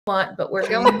want, but we're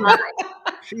going live.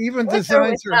 She even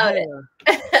designs her hair.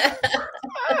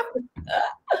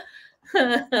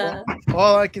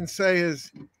 All I can say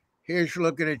is, here's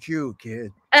looking at you,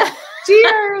 kid.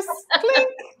 Cheers. Clink.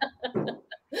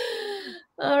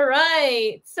 All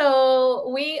right.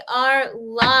 So we are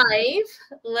live.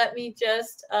 Let me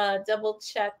just double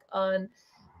check on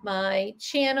my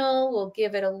channel. We'll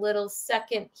give it a little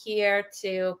second here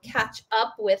to catch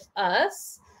up with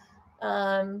us.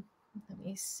 Let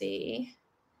me see.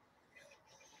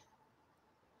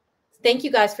 Thank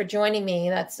you guys for joining me.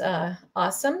 That's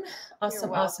awesome.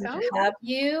 Awesome to have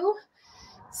you.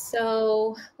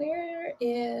 So where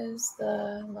is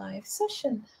the live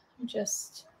session? I'm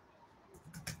just...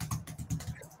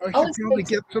 I should probably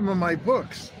get some of my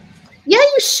books. Yeah,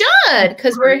 you should,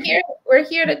 because we're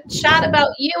here to chat about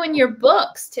you and your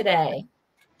books today.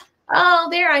 Oh,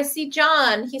 there, I see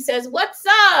John. He says, "What's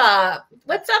up?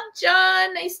 What's up,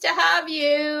 John? Nice to have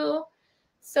you.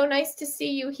 So nice to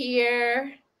see you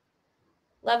here.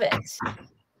 Love it."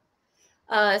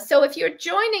 So if you're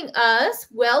joining us,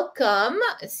 welcome.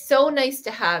 So nice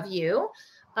to have you.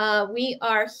 We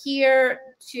are here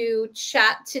to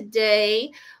chat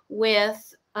today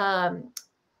with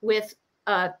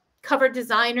cover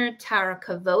designer Tara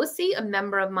Cavosie, a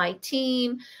member of my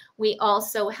team. We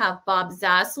also have Bob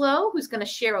Zaslow, who's going to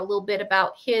share a little bit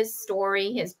about his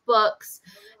story, his books,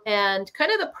 and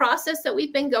kind of the process that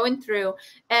we've been going through.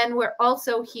 And we're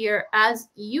also here, as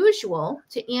usual,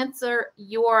 to answer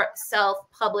your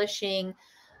self-publishing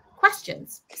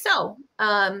questions. So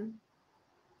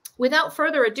without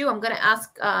further ado, I'm going to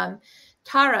ask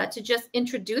Tara to just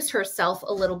introduce herself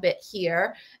a little bit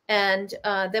here, and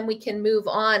then we can move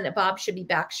on. Bob should be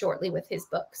back shortly with his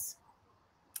books.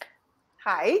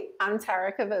 Hi, I'm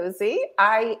Tara Cavosie.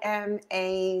 I am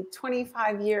a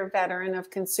 25-year veteran of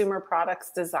consumer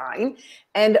products design,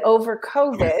 and over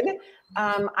COVID,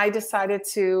 I decided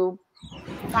to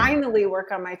finally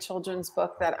work on my children's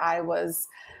book that I was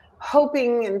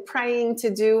hoping and praying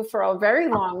to do for a very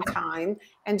long time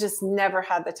and just never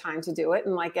had the time to do it.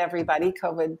 And like everybody,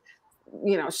 COVID,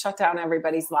 shut down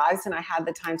everybody's lives, and I had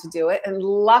the time to do it. And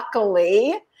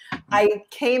luckily, I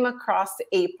came across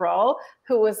April,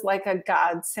 who was like a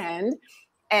godsend,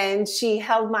 and she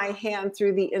held my hand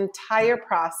through the entire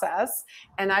process.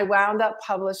 And I wound up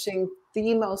publishing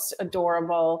the most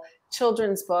adorable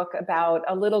children's book about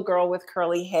a little girl with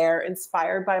curly hair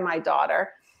inspired by my daughter.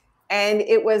 And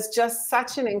it was just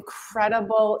such an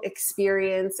incredible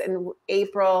experience. And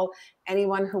April,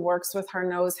 anyone who works with her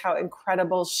knows how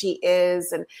incredible she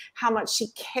is and how much she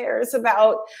cares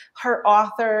about her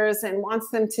authors and wants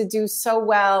them to do so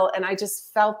well. And I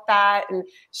just felt that. And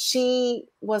she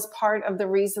was part of the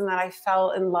reason that I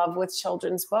fell in love with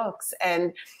children's books.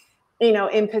 And,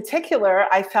 in particular,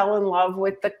 I fell in love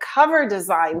with the cover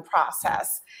design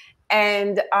process.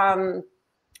 And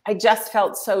I just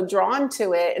felt so drawn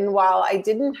to it. And while I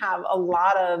didn't have a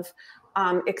lot of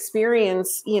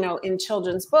experience, in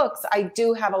children's books, I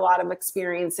do have a lot of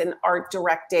experience in art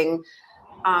directing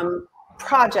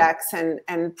projects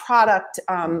and product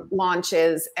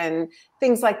launches and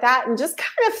things like that, and just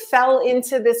kind of fell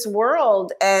into this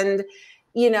world. And,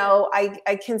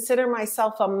 I consider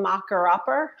myself a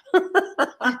mocker-upper.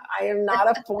 I am not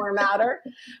a formatter.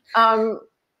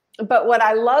 But what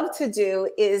I love to do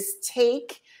is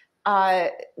take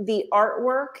the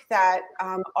artwork that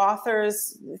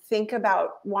authors think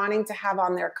about wanting to have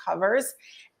on their covers,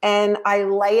 and I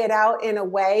lay it out in a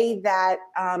way that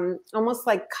almost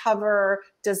like cover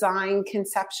design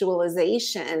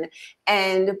conceptualization,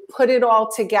 and put it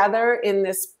all together in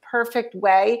this perfect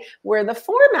way where the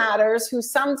formatters, who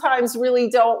sometimes really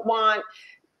don't want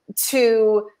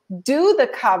to do the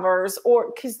covers,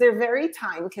 or because they're very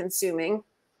time consuming,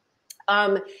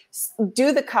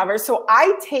 do the cover. So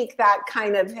I take that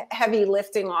kind of heavy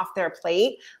lifting off their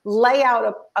plate, lay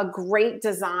out a great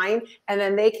design, and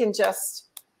then they can just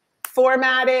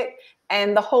format it,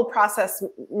 and the whole process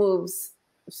moves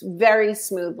very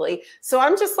smoothly. So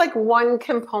I'm just like one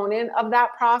component of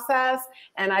that process,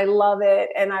 and I love it.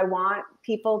 And I want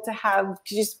people to have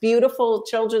just beautiful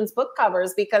children's book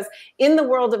covers, because in the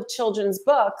world of children's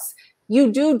books,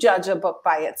 you do judge a book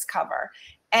by its cover.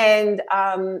 And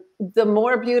the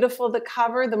more beautiful the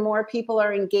cover, the more people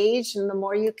are engaged, and the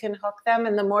more you can hook them,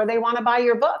 and the more they want to buy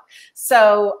your book.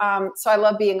 So, so I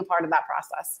love being a part of that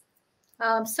process.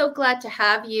 I'm so glad to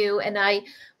have you. And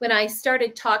when I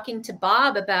started talking to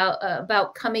Bob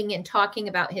about coming and talking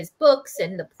about his books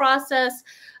and the process,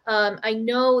 I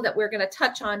know that we're going to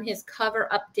touch on his cover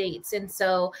updates. And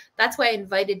so that's why I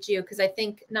invited you, because I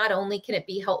think not only can it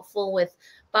be helpful with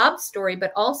Bob's story,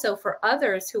 but also for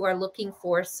others who are looking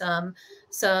for some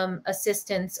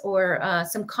assistance or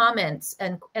some comments,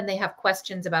 and they have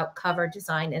questions about cover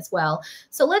design as well.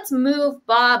 So let's move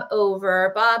Bob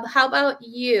over. Bob, how about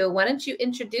you? Why don't you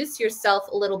introduce yourself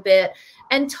a little bit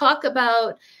and talk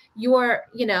about your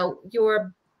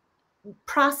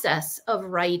process of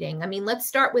writing? I mean, let's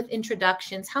start with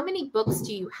introductions. How many books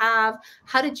do you have?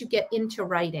 How did you get into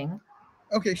writing?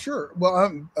 Okay, sure. Well,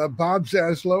 I'm Bob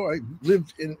Zaslow. I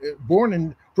born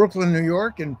in Brooklyn, New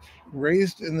York, and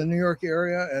raised in the New York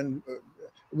area, and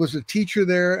was a teacher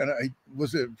there. And I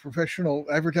was a professional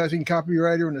advertising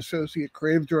copywriter and associate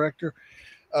creative director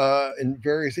in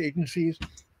various agencies.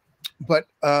 But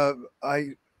I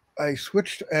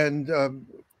switched, and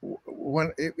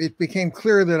when it became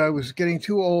clear that I was getting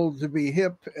too old to be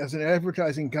hip as an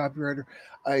advertising copywriter,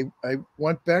 I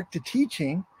went back to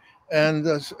teaching. And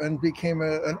became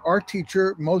an art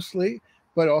teacher mostly,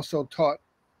 but also taught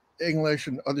English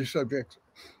and other subjects,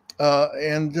 but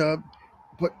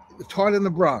taught in the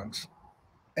Bronx,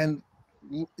 and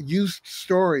used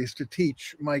stories to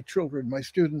teach my children, my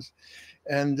students,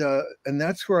 and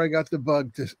that's where I got the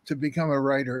bug to become a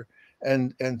writer,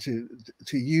 and to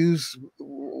use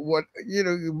what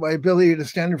my ability to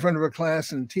stand in front of a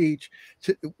class and teach,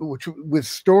 with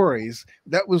stories.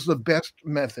 That was the best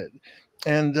method.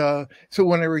 And so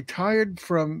when I retired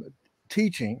from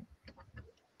teaching,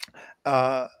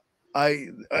 I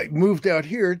moved out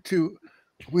here to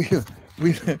we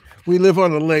live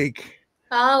on a lake.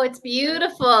 Oh, it's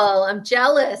beautiful. I'm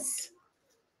jealous.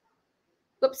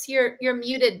 Whoops, you're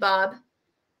muted, Bob.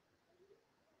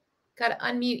 Got to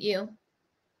unmute you.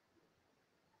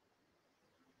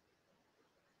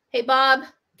 Hey, Bob,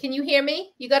 can you hear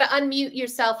me? You got to unmute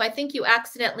yourself. I think you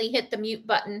accidentally hit the mute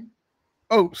button.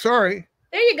 Oh, sorry.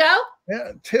 There you go.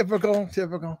 Yeah, typical.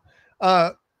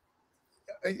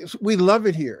 We love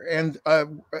it here, and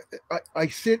I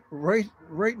sit right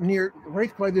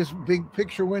by this big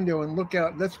picture window and look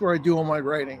out. That's where I do all my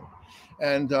writing,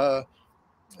 and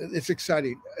it's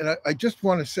exciting. And I just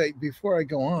want to say, before I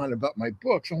go on about my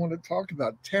books, I want to talk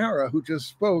about Tara, who just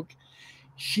spoke.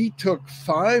 She took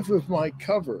 5 of my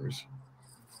covers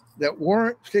that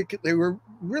weren't particular. They were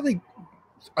really,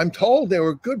 I'm told they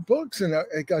were good books, and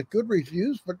I got good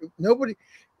reviews, but nobody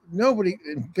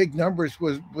in big numbers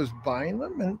was buying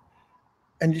them,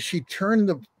 and she turned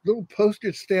the little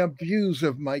postage stamp views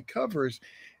of my covers.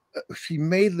 She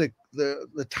made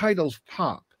the titles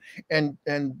pop, and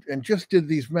just did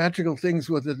these magical things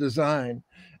with the design.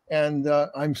 And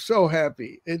I'm so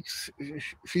happy.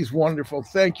 She's wonderful.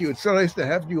 Thank you. It's so nice to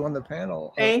have you on the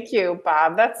panel. Thank you,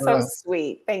 Bob. That's so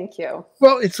sweet. Thank you.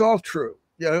 Well, it's all true.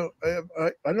 I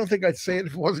don't think I'd say it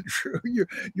if it wasn't true.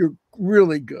 You're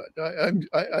really good.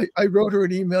 I wrote her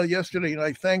an email yesterday, and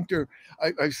I thanked her.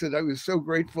 I said I was so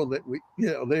grateful that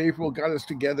that April got us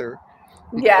together.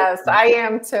 Yes, I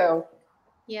am too.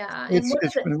 Yeah,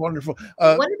 it's been wonderful.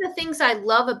 One of the things I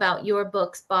love about your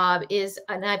books, Bob, is,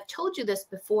 and I've told you this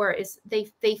before, is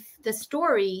the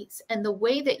stories and the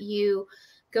way that you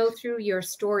go through your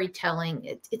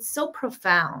storytelling. It's so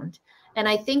profound. And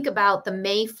I think about the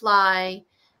mayfly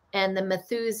and the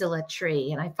Methuselah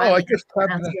tree, and I just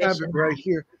happen to have it right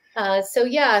here. So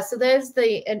there's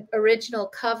the original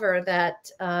cover that,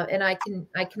 and I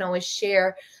can always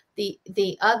share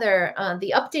the other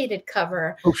the updated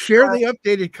cover. Oh, share the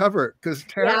updated cover, because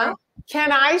Tara. Yeah.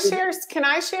 Can I share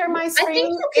my screen? I think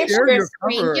you can share your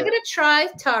screen. Cover. Give it a try,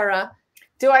 Tara.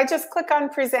 Do I just click on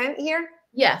present here?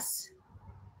 Yes.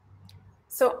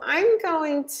 So I'm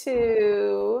going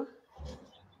to.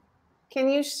 Can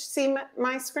you see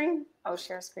my screen? Oh,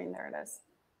 share screen. There it is.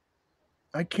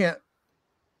 I can't.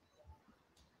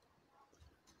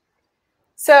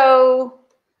 So.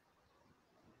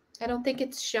 I don't think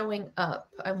it's showing up.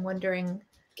 I'm wondering.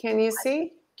 Can you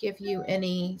see? Give you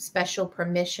any special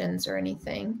permissions or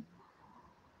anything?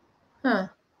 Huh.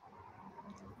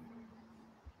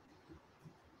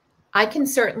 I can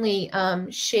certainly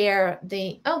share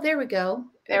the. Oh, there we go.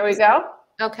 There we go.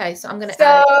 Okay, so I'm going to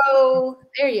add it.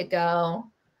 There you go.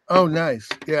 Oh, nice.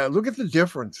 Yeah, look at the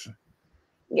difference.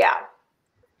 Yeah.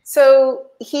 So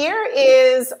here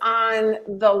is on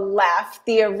the left,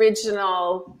 the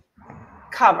original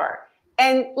cover.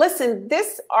 And listen,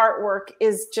 this artwork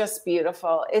is just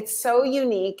beautiful. It's so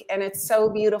unique and it's so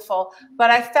beautiful,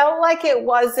 but I felt like it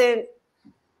wasn't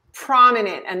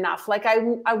prominent enough. Like I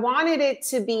wanted it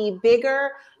to be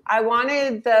bigger. I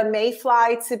wanted the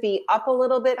mayfly to be up a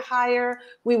little bit higher.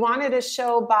 We wanted to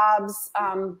show Bob's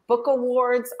book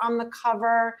awards on the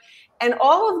cover. And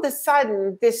all of a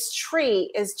sudden, this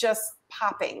tree is just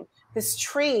popping. This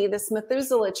tree, this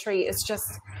Methuselah tree, is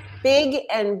just big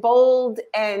and bold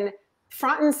and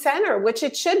front and center, which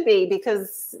it should be,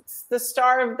 because it's the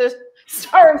star of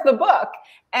the book.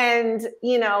 And,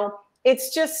 you know,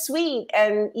 it's just sweet,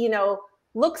 and, you know,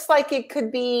 looks like it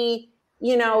could be,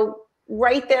 you know,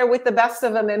 right there with the best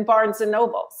of them in Barnes and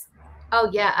Nobles. Oh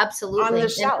yeah, absolutely. On the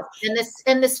shelf.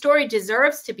 And the story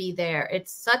deserves to be there.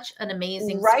 It's such an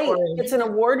amazing story. It's an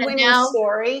award-winning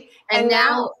story. And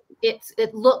now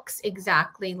it looks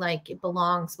exactly like it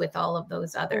belongs with all of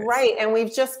those others. Right. And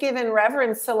we've just given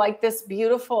reverence to like this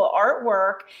beautiful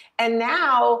artwork. And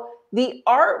now the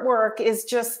artwork is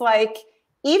just like,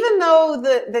 even though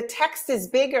the text is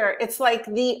bigger, it's like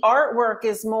the artwork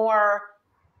is more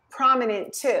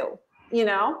prominent too, you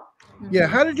know? Yeah,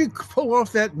 how did you pull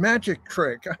off that magic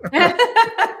trick? A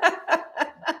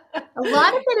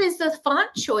lot of it is the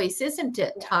font choice, isn't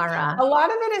it, Tara? A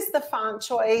lot of it is the font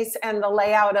choice and the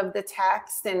layout of the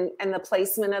text and the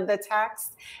placement of the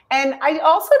text. And I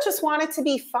also just want it to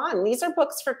be fun. These are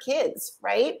books for kids,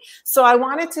 right? So I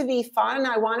want it to be fun.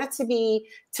 I want it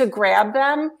to grab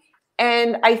them.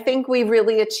 And I think we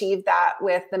really achieved that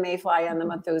with the Mayfly and the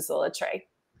Methuselah tree.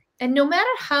 And no matter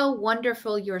how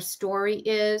wonderful your story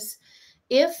is,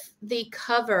 if the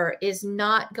cover is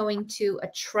not going to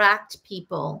attract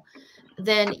people,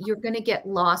 then you're going to get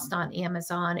lost on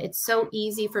Amazon. It's so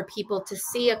easy for people to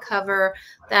see a cover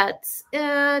that's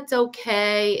it's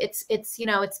okay. It's you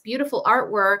know, it's beautiful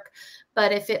artwork,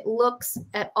 but if it looks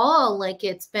at all like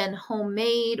it's been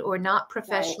homemade or not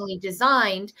professionally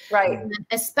designed,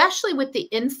 especially with the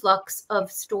influx of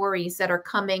stories that are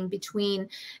coming between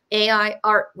AI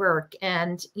artwork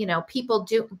and, you know, people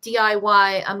do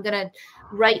DIY, I'm going to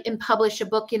write and publish a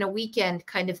book in a weekend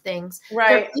kind of things.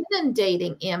 They're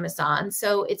inundating Amazon.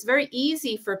 So it's very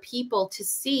easy for people to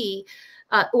see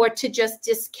or to just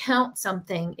discount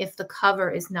something if the cover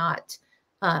is not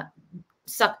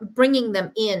bringing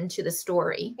them into the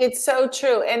story. It's so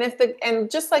true. And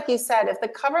just like you said, if the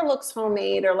cover looks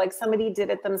homemade or like somebody did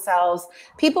it themselves,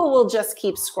 people will just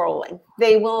keep scrolling.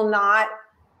 They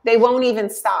won't even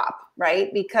stop,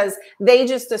 right? Because they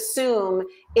just assume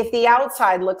if the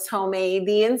outside looks homemade,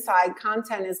 the inside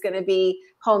content is going to be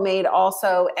homemade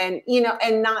also, and, you know,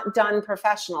 and not done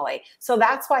professionally. So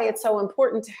that's why it's so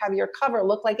important to have your cover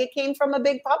look like it came from a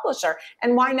big publisher.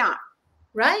 And why not?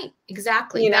 Right.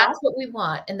 Exactly. You know? That's what we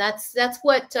want. And that's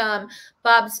what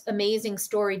Bob's amazing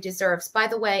story deserves. By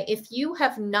the way, if you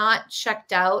have not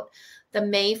checked out the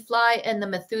Mayfly and the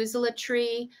Methuselah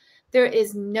tree, there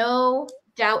is no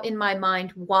doubt in my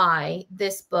mind why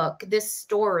this book, this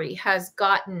story has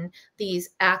gotten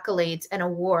these accolades and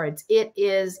awards. It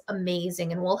is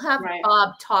amazing. And we'll have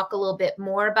Bob talk a little bit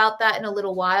more about that in a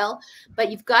little while,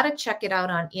 but you've got to check it out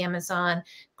on Amazon.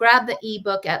 Grab the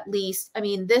ebook at least. I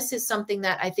mean, this is something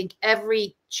that I think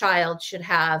every child should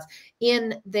have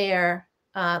in their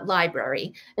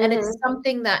library. And it's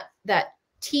something that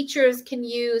teachers can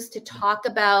use to talk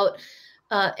about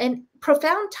and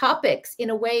profound topics in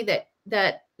a way that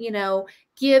you know,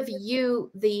 give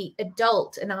you the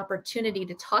adult an opportunity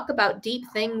to talk about deep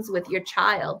things with your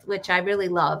child, which I really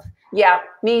love. Yeah,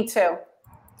 me too.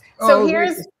 So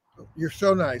you're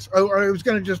so nice. Oh, I was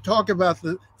going to just talk about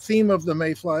the theme of the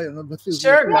Mayfly and the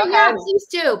Methuselah. Sure, yeah,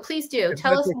 please do.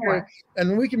 Tell us more.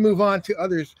 And we can move on to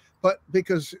others, but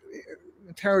because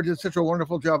Tara did such a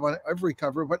wonderful job on every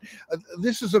cover, but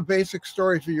this is a basic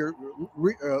story for your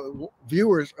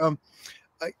viewers.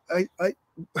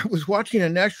 I was watching a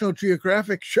National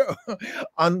Geographic show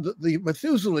on the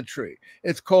Methuselah tree.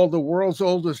 It's called the world's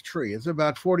oldest tree. It's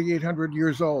about 4,800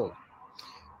 years old.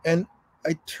 And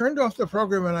I turned off the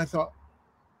program and I thought,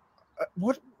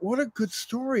 what a good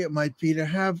story it might be to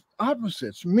have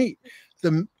opposites meet.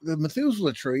 The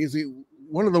Methuselah tree is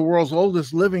one of the world's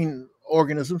oldest living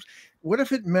organisms. What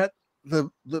if it met the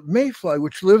Mayfly,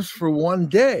 which lives for one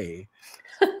day?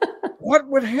 What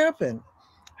would happen?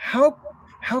 How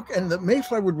and the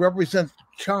Mayfly would represent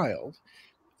the child.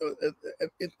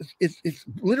 It's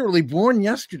literally born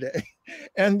yesterday,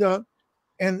 and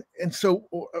so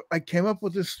I came up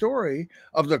with this story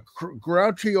of the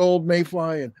grouchy old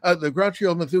Mayfly and the grouchy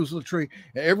old Methuselah tree.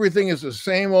 And everything is the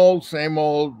same old.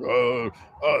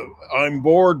 I'm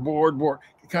bored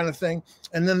kind of thing.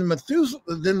 And then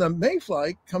the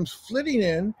Mayfly comes flitting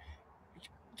in.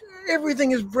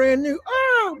 Everything is brand new.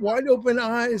 Wide open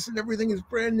eyes, and everything is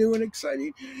brand new and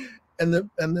exciting. And the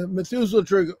Methuselah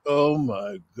tree, oh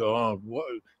my God, what?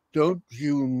 Don't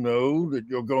you know that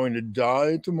you're going to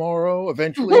die tomorrow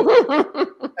eventually?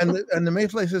 and the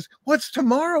Mayfly says, what's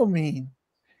tomorrow mean?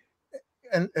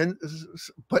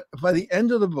 But by the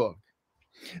end of the book,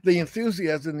 the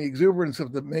enthusiasm, the exuberance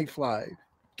of the Mayfly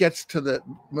gets to the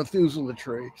Methuselah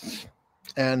tree.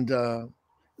 and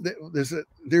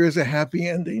there is a happy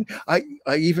ending. I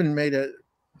even made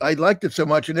I liked it so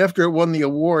much, and after it won the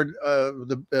award,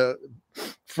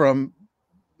 from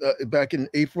back in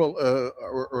April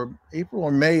or April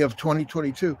or May of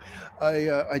 2022,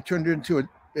 I turned it into an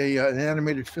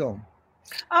animated film.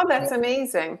 Oh, that's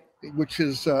amazing. Which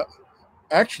is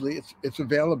actually it's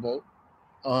available.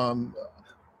 I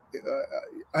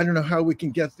don't know how we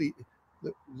can get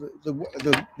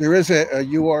there is a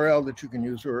URL that you can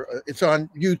use, or it's on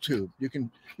YouTube. You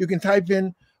can type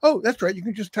in, oh, that's right, you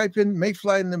can just type in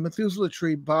Mayfly and the Methuselah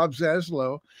Tree, Bob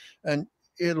Zaslow, and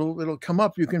it'll come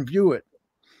up. You can view it.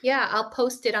 Yeah, I'll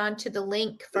post it onto the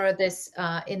link for this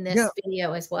in this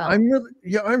video as well.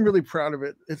 I'm really proud of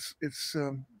it. It's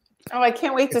oh, I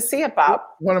can't wait to see it, Bob.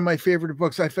 One of my favorite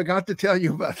books. I forgot to tell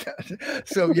you about that.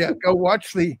 So yeah, go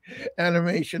watch the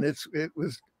animation. It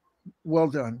was well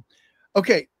done.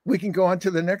 Okay, we can go on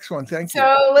to the next one. Thank you.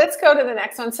 So let's go to the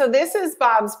next one. So this is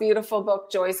Bob's beautiful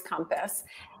book, Joy's Compass.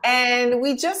 And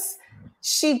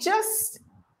she just,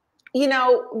 you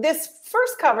know, this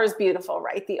first cover is beautiful,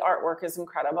 right? The artwork is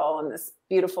incredible and this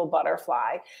beautiful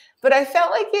butterfly. But I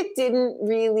felt like it didn't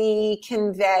really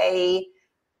convey,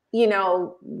 you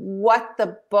know, what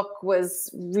the book was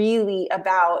really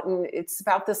about. And it's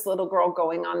about this little girl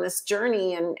going on this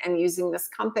journey and using this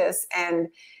compass. And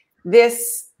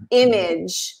this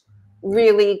image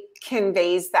really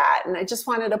conveys that. And I just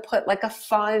wanted to put like a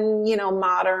fun, you know,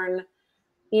 modern,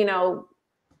 you know,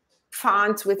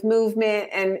 font with movement.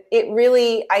 And it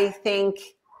really, I think,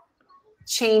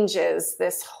 changes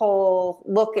this whole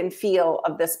look and feel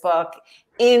of this book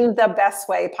in the best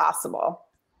way possible.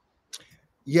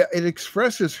 Yeah, it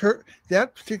expresses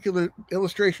that particular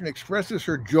illustration expresses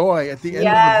her joy at the end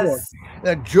of the book.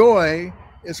 That joy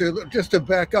is just to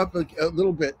back up a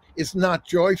little bit. It's not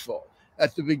joyful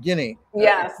at the beginning.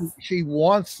 Yes. She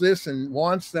wants this and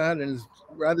wants that and is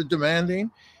rather demanding.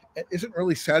 Isn't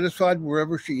really satisfied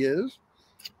wherever she is.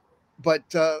 But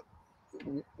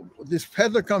this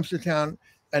peddler comes to town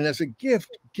and as a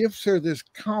gift gives her this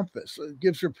compass.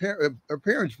 Gives her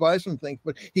parents buy some things,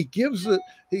 but he gives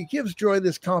Joy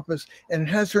this compass and it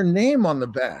has her name on the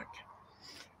back.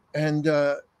 And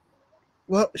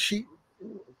well, she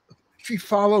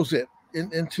follows it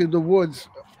into the woods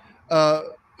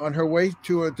on her way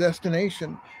to a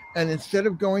destination. And instead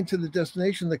of going to the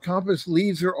destination, the compass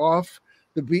leads her off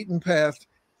the beaten path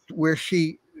where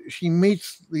she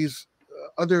meets these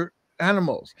other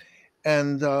animals.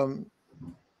 And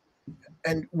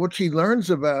what she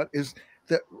learns about is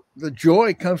that the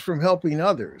joy comes from helping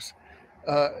others.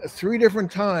 3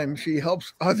 different times she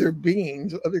helps other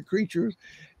beings, other creatures,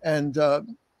 and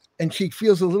she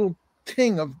feels a little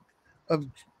ting of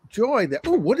joy that,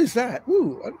 oh, what is that?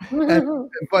 Ooh. And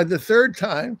by the 3rd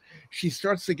time, she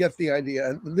starts to get the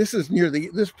idea. And this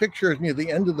picture is near the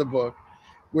end of the book,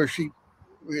 where she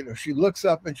looks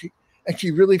up and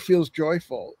she really feels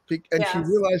joyful. And she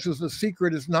realizes the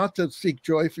secret is not to seek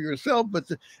joy for yourself, but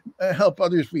to help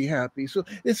others be happy. So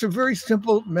it's a very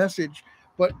simple message,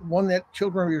 but one that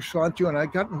children respond to. And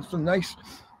I've gotten some nice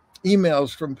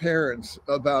emails from parents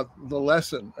about the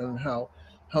lesson and how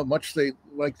much they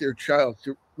like their child,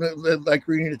 they like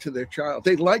reading it to their child.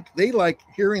 They like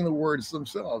hearing the words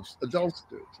themselves. Adults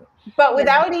do. So. But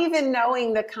without even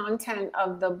knowing the content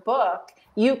of the book,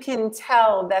 you can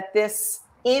tell that this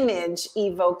image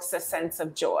evokes a sense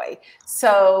of joy.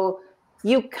 So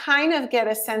you kind of get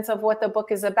a sense of what the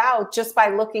book is about just by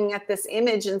looking at this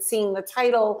image and seeing the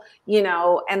title, you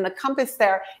know, and the compass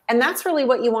there. And that's really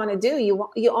what you want to do.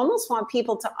 You almost want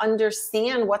people to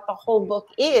understand what the whole book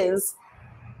is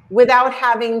without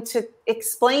having to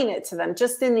explain it to them,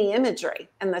 just in the imagery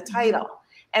and the title.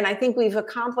 And I think we've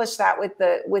accomplished that with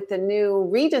the new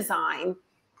redesign,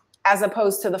 as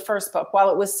opposed to the first book.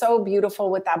 While it was so beautiful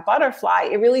with that butterfly,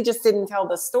 it really just didn't tell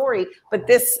the story, but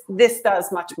this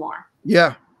does much more.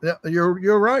 Yeah,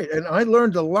 you're right. And I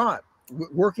learned a lot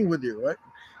working with you. Right?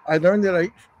 I learned that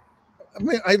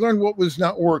I learned what was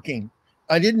not working.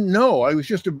 I didn't know. I was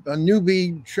just a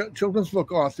newbie children's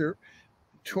book author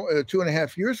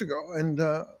 2.5 years ago, and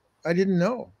I didn't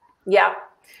know. Yeah.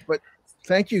 But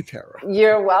thank you, Tara.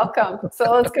 You're welcome.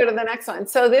 So let's go to the next one.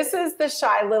 So this is the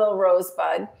shy little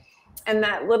rosebud, and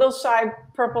that little shy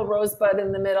purple rosebud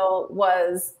in the middle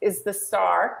is the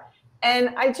star. And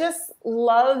I just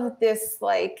love this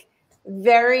like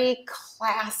very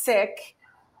classic,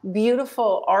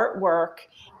 beautiful artwork.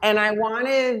 And I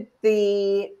wanted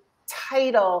the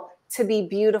title to be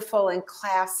beautiful and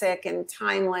classic and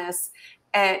timeless,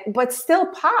 but still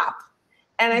pop.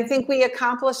 And I think we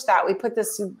accomplished that. We put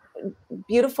this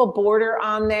beautiful border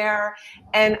on there.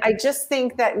 And I just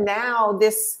think that now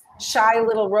this shy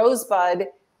little rosebud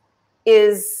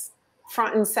is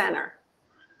front and center.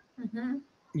 Mm-hmm.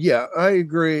 Yeah, I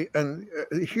agree. And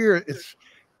here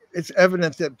it's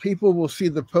evident that people will see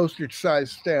the postage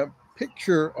size stamp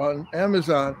picture on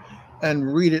Amazon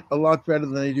and read it a lot better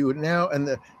than they do it now. And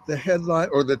the headline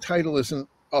or the title isn't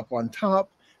up on top.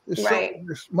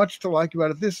 There's much to like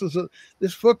about it.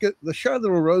 This book, The Shy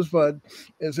Little Rosebud,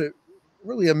 is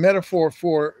really a metaphor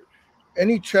for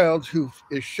any child who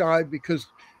is shy because,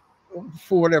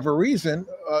 for whatever reason,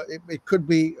 it could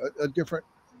be a different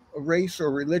race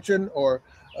or religion, or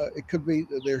it could be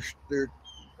they're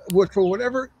for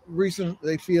whatever reason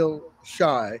they feel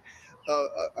shy.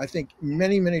 I think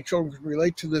many children can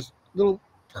relate to this little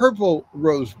purple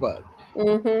rosebud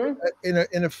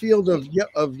in a field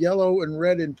of yellow and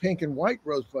red and pink and white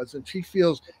rosebuds, and she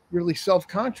feels really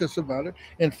self-conscious about it.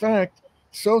 In fact,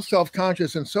 so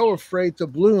self-conscious and so afraid to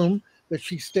bloom that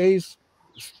she stays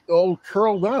all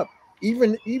curled up,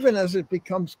 even as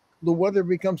the weather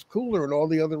becomes cooler and all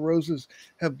the other roses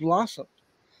have blossomed.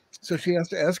 So she has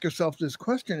to ask herself this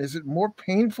question: is it more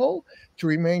painful to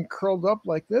remain curled up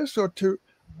like this, or to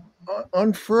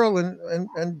unfurl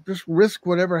and just risk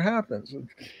whatever happens? And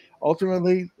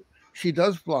ultimately, she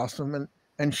does blossom,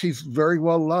 and she's very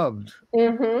well loved.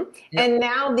 Yeah. And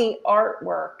now the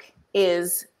artwork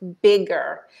is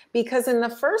bigger, because in the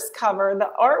first cover,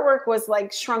 the artwork was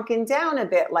like shrunken down a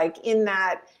bit, like in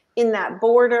that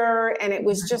border, and it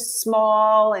was just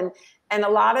small, and a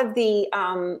lot of the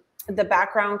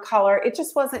background color, it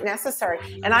just wasn't necessary.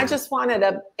 And I just wanted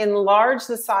to enlarge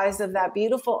the size of that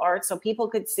beautiful art so people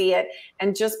could see it,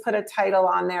 and just put a title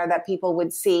on there that people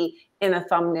would see in a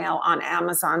thumbnail on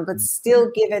Amazon, but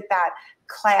still give it that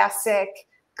classic,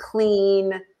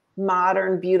 clean,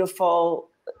 modern, beautiful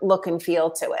look and feel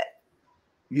to it.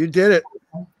 You did it.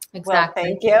 Exactly. Well,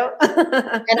 thank you.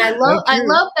 And I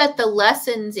love that the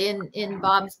lessons in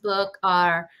Bob's book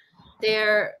are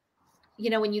there. You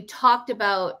know, when you talked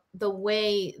about the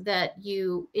way that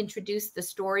you introduced the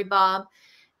story, Bob,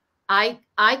 I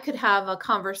could have a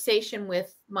conversation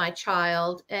with my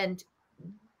child and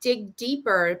dig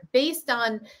deeper based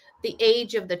on the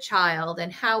age of the child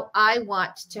and how I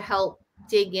want to help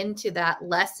dig into that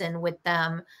lesson with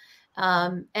them,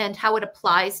 and how it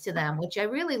applies to them, which I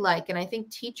really like. And I think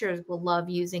teachers will love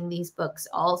using these books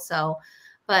also,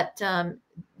 but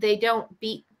they don't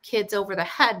beat kids over the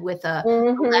head with a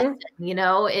lesson. You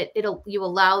know, you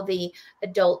allow the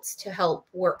adults to help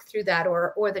work through that,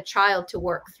 or the child to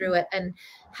work through it, and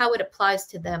how it applies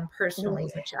to them personally,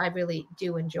 which I really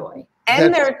do enjoy.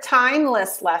 And they're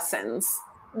timeless lessons.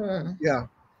 Yeah,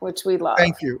 which we love.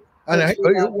 Thank you. And I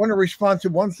want to respond to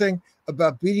one thing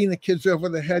about beating the kids over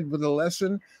the head with a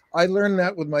lesson. I learned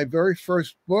that with my very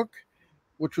first book,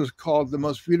 which was called The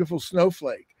Most Beautiful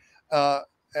Snowflake.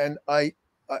 And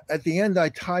at the end, I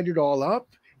tied it all up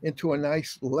into a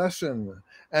nice lesson.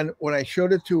 And when I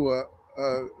showed it to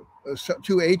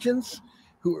two agents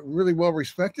who were really well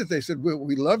respected, they said,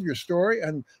 "We love your story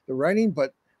and the writing,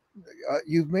 but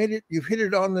you've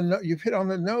hit on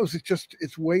the nose.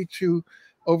 It's way too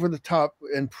over the top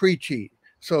and preachy.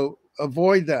 So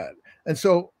avoid that." And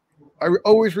so I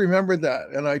always remember that,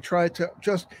 and I try to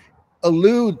just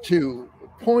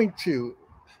point to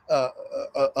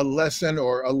a lesson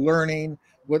or a learning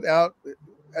without,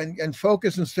 and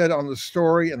focus instead on the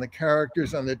story and the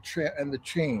characters and the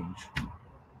change.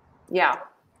 Yeah.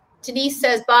 Denise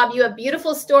says, "Bob, you have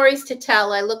beautiful stories to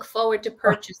tell. I look forward to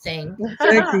purchasing."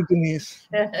 Thank you, Denise.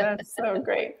 That's so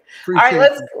great. Appreciate All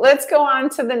right, let's go on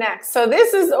to the next. So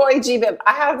this is OIG.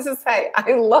 I have to say,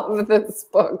 I love this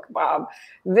book, Bob.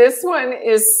 This one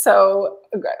is so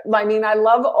good. I mean, I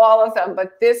love all of them,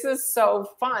 but this is so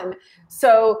fun.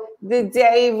 So The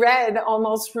Day Red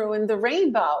Almost Ruined the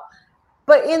Rainbow.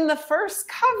 But in the first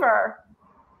cover,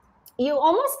 you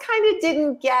almost kind of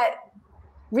didn't get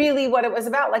really what it was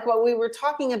about, like what we were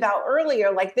talking about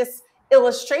earlier. Like, this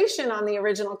illustration on the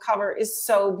original cover is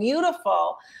so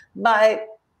beautiful, but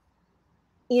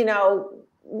you know,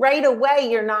 right away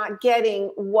you're not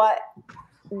getting what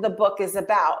the book is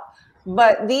about.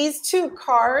 But these two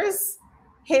cars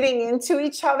hitting into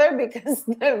each other because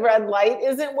the red light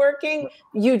isn't working,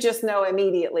 you just know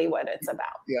immediately what it's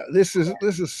about. Yeah, this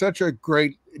is such a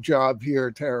great job here,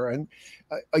 Tara, and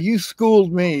you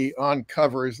schooled me on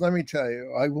covers. Let me tell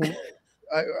you,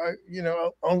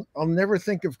 I'll never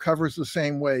think of covers the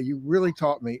same way. You really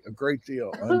taught me a great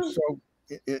deal. I'm so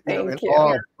in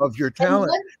awe of your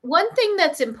talent. One thing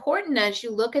that's important as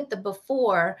you look at the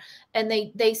before, and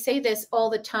they say this all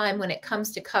the time when it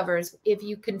comes to covers: if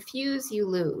you confuse, you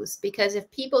lose. Because if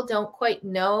people don't quite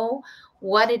know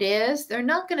what it is, they're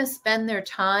not going to spend their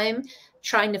time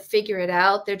trying to figure it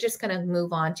out, they're just going to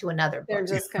move on to another book. They're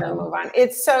just going to move on.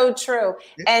 It's so true.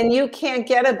 And you can't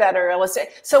get a better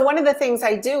illustrator. So one of the things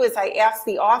I do is I ask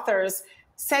the authors,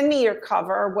 send me your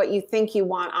cover, what you think you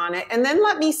want on it, and then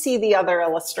let me see the other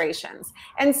illustrations.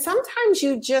 And sometimes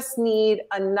you just need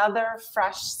another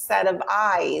fresh set of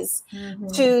eyes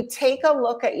to take a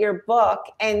look at your book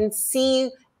and see,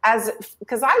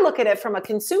 because I look at it from a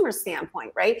consumer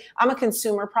standpoint, right? I'm a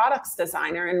consumer products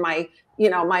designer in my,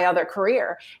 my other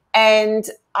career. And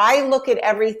I look at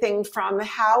everything from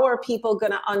how are people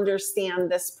going to understand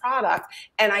this product?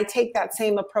 And I take that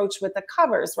same approach with the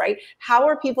covers, right? How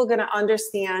are people going to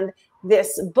understand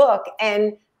this book?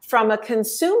 And from a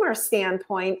consumer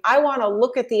standpoint, I want to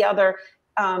look at the other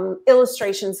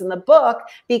illustrations in the book,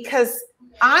 because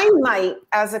I might,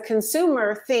 as a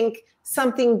consumer, think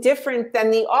something different than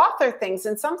the author thinks.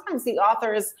 And sometimes the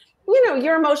author is,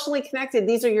 you're emotionally connected.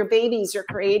 These are your babies. You're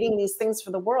creating these things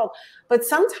for the world. But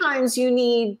sometimes you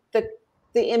need the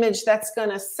image that's going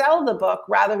to sell the book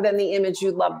rather than the image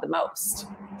you love the most.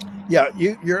 Yeah,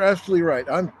 you're absolutely right.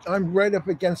 I'm right up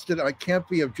against it. I can't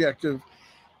be objective,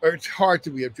 or it's hard to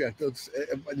be objective.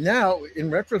 But now,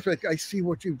 in retrospect, I see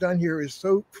what you've done here is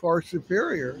so far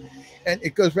superior. And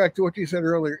it goes back to what you said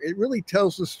earlier. It really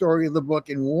tells the story of the book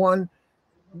in one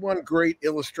great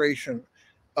illustration.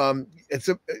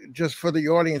 Just for the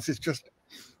audience, it's just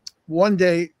one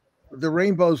day the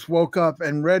Rainbows woke up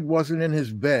and Red wasn't in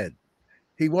his bed.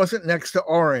 He wasn't next to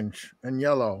orange and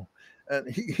yellow,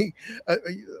 and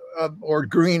or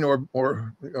green or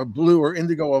blue or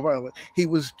indigo or violet. He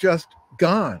was just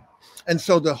gone. And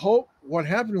so what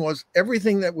happened was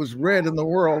everything that was red in the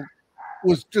world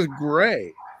was just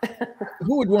gray.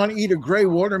 Who would want to eat a gray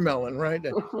watermelon, right?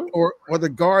 Or the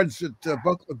guards at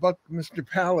Buckminster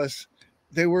Palace,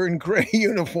 they were in gray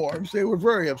uniforms. They were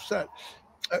very upset.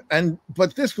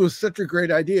 But this was such a great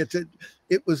idea.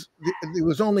 It was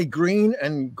only green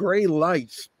and gray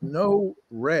lights, no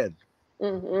red.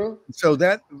 So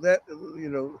that's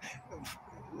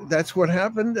what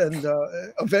happened. And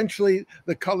eventually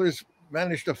the colors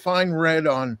managed to find red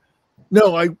on.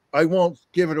 No, I won't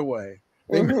give it away.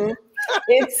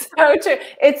 It's so true.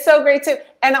 It's so great too.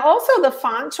 And also the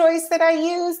font choice that I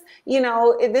use,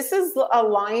 this is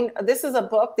a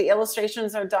book. The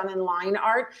illustrations are done in line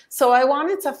art. So I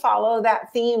wanted to follow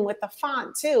that theme with the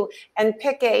font too, and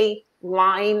pick a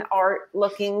line art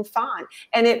looking font.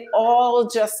 And it all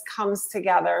just comes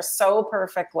together so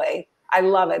perfectly. I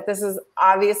love it. This is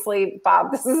obviously,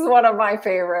 Bob, this is one of my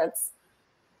favorites.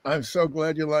 I'm so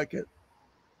glad you like it.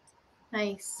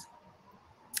 Nice.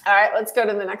 All right, let's go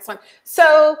to the next one.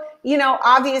 So,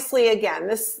 obviously, again,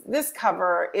 this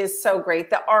cover is so great.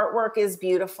 The artwork is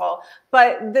beautiful,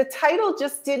 but the title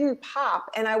just didn't pop.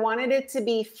 And I wanted it to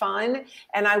be fun.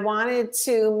 And I wanted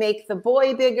to make the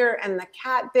boy bigger and the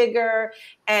cat bigger.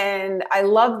 And I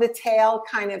love the tail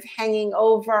kind of hanging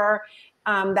over.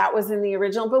 That was in the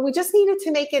original, but we just needed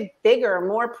to make it bigger,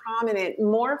 more prominent,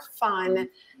 more fun,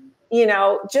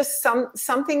 just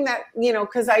something that,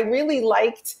 because I really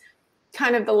liked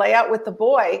kind of the layout with the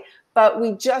boy, but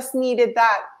we just needed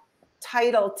that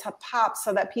title to pop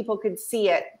so that people could see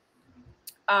it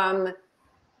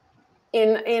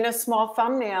in a small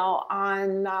thumbnail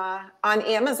on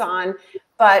Amazon.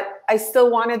 But I still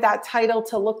wanted that title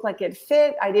to look like it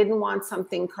fit. I didn't want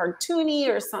something cartoony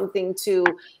or something too,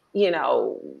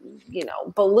 balloon,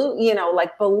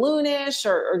 like balloonish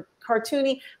or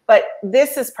cartoony. But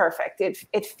this is perfect.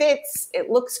 It fits. It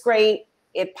looks great.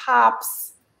 It pops.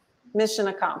 Mission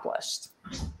accomplished.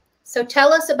 So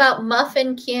tell us about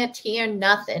Muffin Can't Hear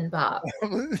Nothing, Bob. I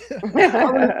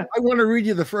want to read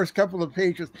you the first couple of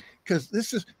pages, because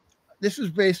this is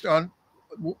based on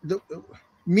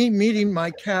me meeting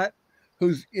my cat,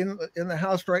 who's in the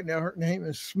house right now. Her name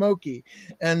is Smokey,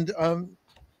 and I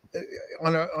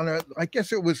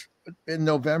guess it was in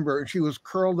November, and she was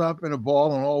curled up in a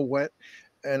ball and all wet,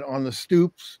 and on the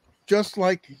stoops, just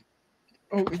like.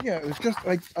 Oh yeah, it was just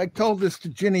like I told this to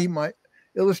Ginny, my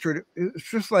illustrator. It's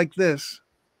just like this,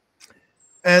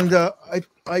 and I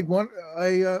was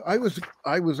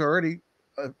already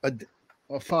a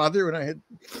father, and I had,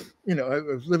 I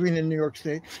was living in New York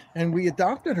State, and we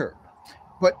adopted her.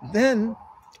 But then,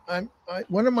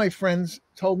 one of my friends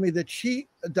told me that she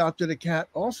adopted a cat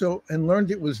also and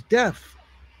learned it was deaf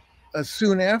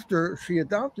soon after she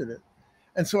adopted it,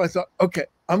 and so I thought, okay,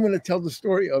 I'm going to tell the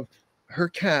story of her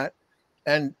cat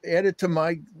and add it to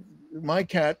my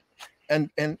cat,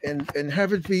 and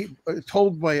have it be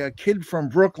told by a kid from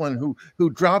Brooklyn who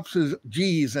drops his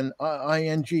G's and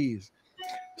INGs.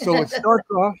 So it starts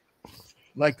off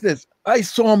like this. I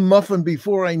saw Muffin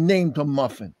before I named him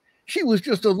Muffin. She was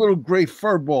just a little gray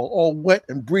fur ball, all wet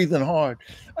and breathing hard.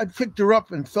 I picked her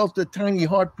up and felt the tiny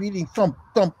heart beating thump,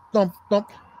 thump, thump, thump.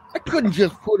 I couldn't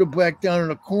just put her back down in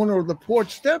the corner of the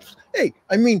porch steps. Hey,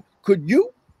 I mean, could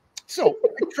you? So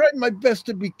I tried my best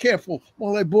to be careful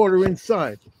while I brought her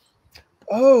inside.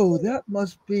 Oh, that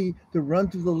must be the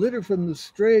runt of the litter from the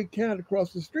stray cat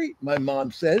across the street, my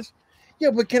mom says.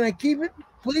 Yeah, but can I keep it,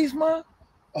 please, Ma?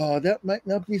 Oh, that might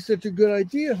not be such a good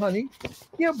idea, honey.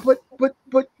 Yeah, but,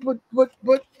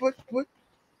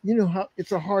 you know how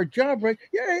it's a hard job, right?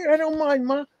 Yeah, I don't mind,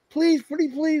 Ma. Please, pretty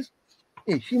please.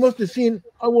 Hey, she must have seen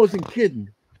I wasn't kidding.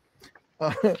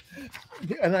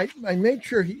 And I made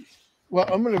sure well,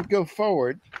 I'm going to go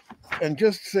forward and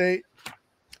just say,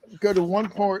 go to one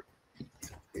part.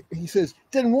 He says,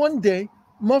 then one day,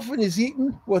 Muffin is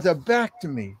eaten with her back to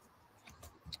me.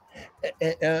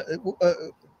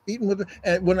 Eaten with,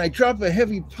 and when I drop a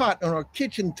heavy pot on our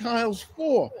kitchen tiles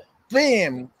floor,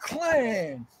 bam,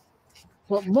 clang.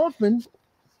 But Muffin,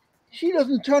 she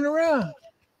doesn't turn around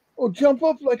or jump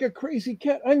up like a crazy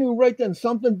cat. I knew right then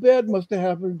something bad must have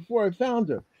happened before I found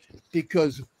her,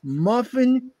 because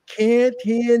Muffin can't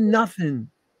hear nothing.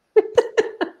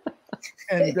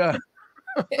 And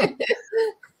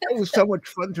it was so much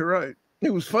fun to write.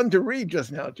 It was fun to read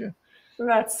just now, too.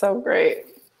 That's so great.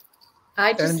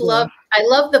 I love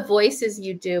the voices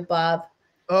you do, Bob.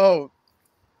 Oh,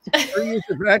 3 years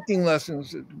of acting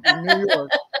lessons in New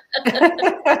York.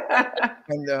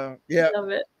 And yeah. Love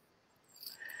it.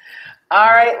 All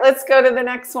right, let's go to the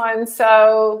next one.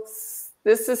 So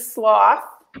this is Sloth.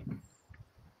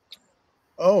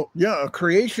 Oh, yeah, a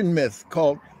creation myth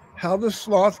called How the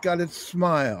Sloth Got Its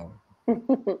Smile.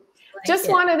 Just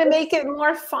wanted to make it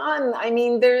more fun. I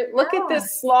mean, look at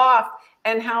this sloth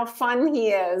and how fun he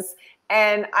is.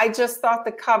 And I just thought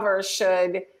the cover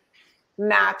should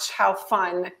match how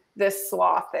fun this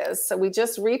sloth is. So we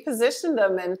just repositioned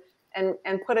them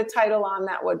and put a title on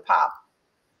that would pop.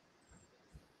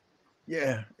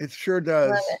 Yeah, it sure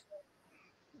does.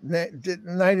 Night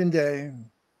and day.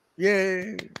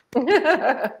 Yay.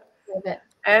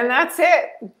 And that's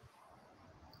it.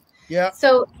 Yeah.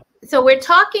 So we're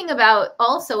talking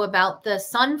also about the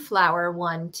sunflower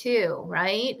one too,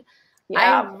 right?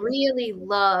 Yeah. I really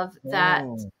love that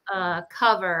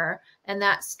cover and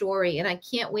that story, and I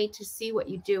can't wait to see what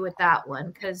you do with that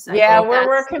one, because we're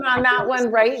working on that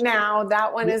one right now.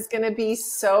 That one is going to be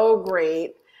so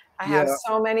great. I have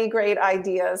so many great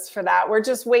ideas for that. We're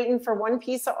just waiting for one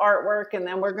piece of artwork, and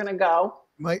then we're going to go.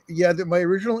 My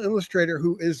original illustrator,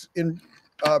 who is in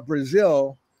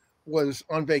Brazil, was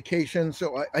on vacation,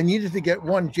 so I needed to get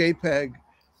one JPEG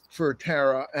for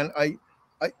Tara, and I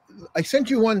sent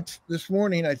you one this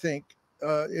morning. I think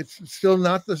it's still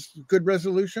not the good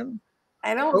resolution.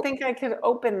 I don't think I could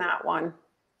open that one.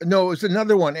 No, it's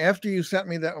another one after you sent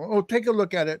me that one. Oh, take a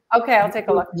look at it. Okay, I'll take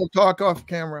a look. We'll talk off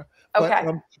camera. Okay.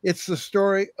 But, it's the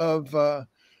story of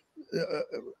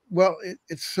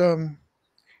it's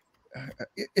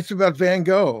about Van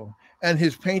Gogh and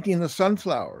his painting the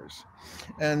sunflowers,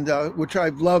 and which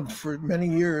I've loved for many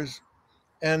years.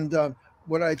 And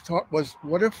what I thought was,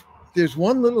 what if there's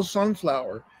one little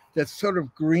sunflower that's sort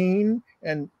of green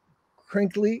and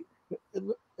crinkly?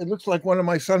 It looks like one of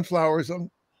my sunflowers that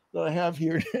I have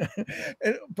here,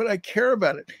 but I care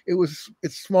about it.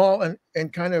 It's small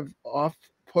and kind of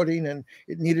off-putting, and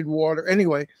it needed water.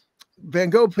 Anyway,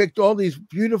 Van Gogh picked all these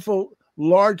beautiful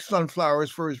large sunflowers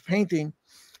for his painting,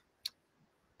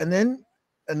 and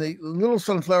the little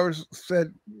sunflowers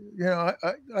said, you know,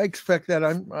 I expect that.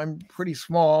 I'm pretty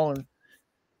small,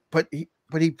 but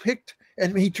he picked,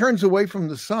 and he turns away from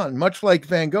the sun, much like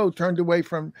Van Gogh turned away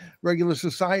from regular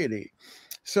society.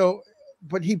 So,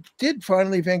 but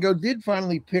Van Gogh did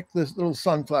finally pick this little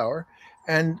sunflower,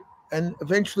 and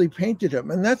eventually painted him.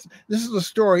 And this is the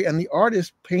story. And the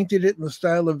artist painted it in the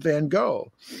style of Van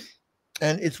Gogh.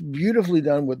 And it's beautifully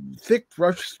done with thick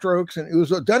brush strokes, and it was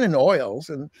done in oils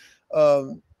and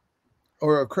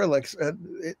or acrylics,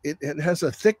 and it has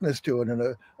a thickness to it and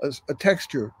a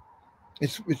texture.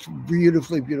 It's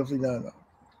beautifully done.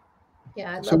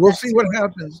 Yeah. So we'll see what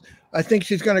happens. I think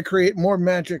she's going to create more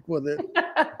magic with it.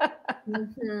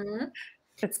 Mm-hmm.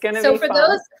 It's going to be fun.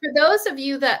 For those of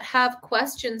you that have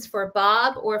questions for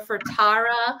Bob or for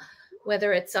Tara,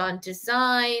 whether it's on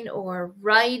design or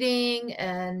writing,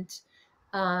 and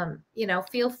you know,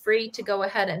 feel free to go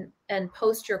ahead and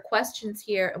post your questions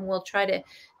here, and we'll try to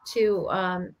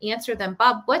answer them.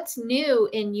 Bob, what's new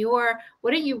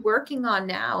what are you working on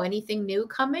now? Anything new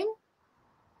coming?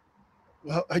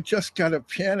 Well, I just got a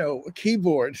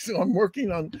keyboard, so I'm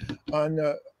working on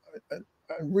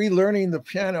relearning the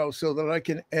piano so that I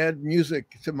can add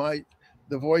music to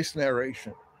the voice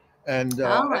narration. And Oh,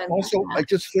 I love also, I that.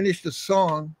 just finished a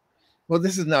song. Well,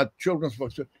 this is not children's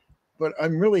books, but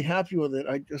I'm really happy with it.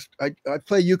 I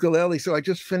play ukulele, so I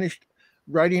just finished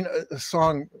writing a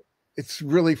song. It's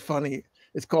really funny.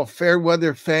 It's called Fair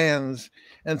Weather Fans,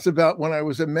 and it's about when I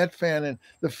was a Met fan, and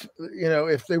if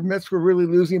the Mets were really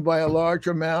losing by a large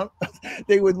amount,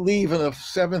 they would leave in the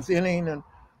seventh inning, and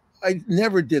I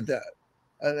never did that.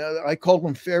 And I called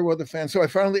them Fair Weather Fans. So I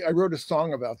wrote a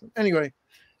song about them. Anyway,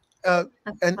 That's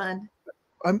and fun.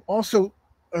 I'm also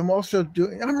I'm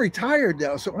retired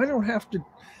now, so I don't have to.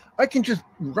 I can just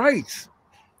write.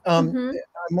 Mm-hmm.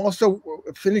 I'm also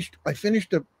finished. I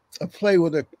finished a play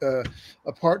with a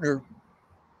partner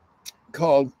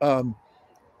called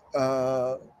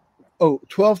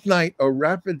 12th Night, a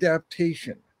rap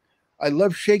adaptation. I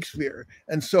love Shakespeare,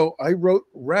 and so I wrote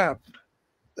rap.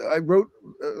 I wrote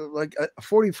like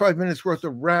 45 minutes worth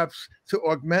of raps to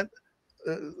augment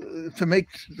to make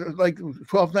like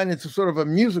 12th Night into sort of a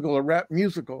musical, a rap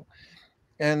musical.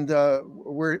 And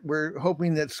we're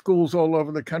hoping that schools all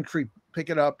over the country pick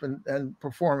it up and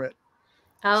perform it.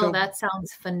 Oh, So that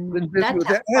sounds fun. been busy with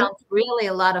that. And Sounds really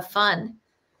a lot of fun.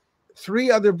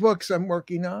 3 other books I'm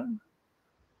working on.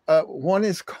 One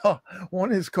is called.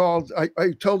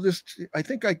 I told this. I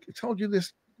think I told you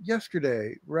this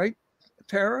yesterday, right,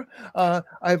 Tara? I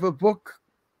have a book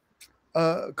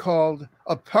called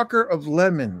 "A Pucker of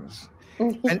Lemons"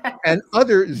 and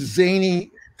other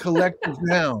zany collective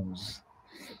nouns,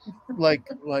 like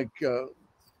an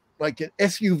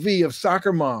SUV of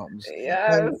soccer moms. And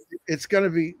Yes. it's going to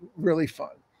be really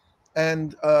fun.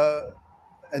 And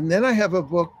then I have a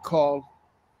book called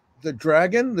The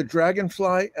Dragon, the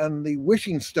Dragonfly, and the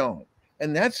Wishing Stone.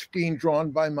 And that's being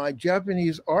drawn by my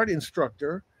Japanese art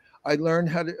instructor. I'm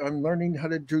learning how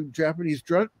to do Japanese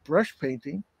brush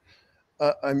painting.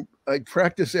 I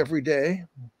practice every day,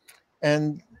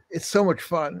 and it's so much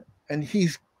fun. And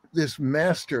he's this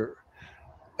master,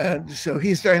 and so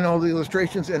he's done all the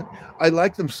illustrations, and I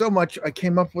like them so much. I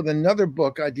came up with another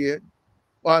book idea.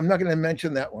 Well, I'm not going to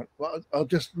mention that one. Well, I'll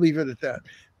just leave it at that.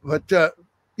 But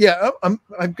yeah,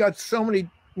 I've got so many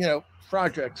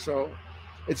projects, so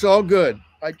it's all good.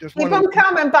 I just Keep want them to.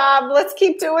 coming, Bob. Let's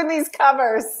keep doing these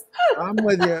covers. I'm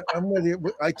with you. I'm with you.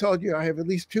 I told you I have at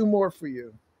least 2 more for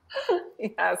you.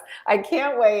 Yes, I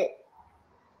can't wait.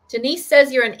 Denise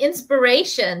says you're an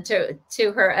inspiration to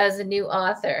her as a new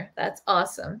author. That's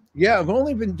awesome. Yeah, I've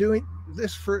only been doing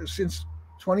this since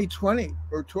 2020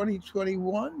 or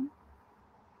 2021.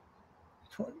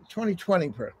 2020.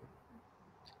 Nice.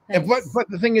 And but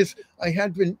the thing is, I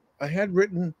had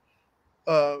written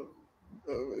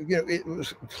it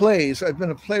was plays. I've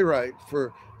been a playwright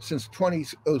since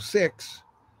 2006,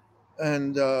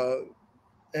 and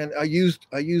I used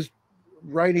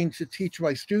writing to teach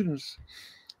my students.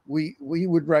 We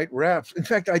would write raps. In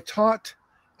fact, I taught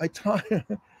I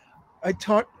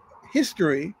taught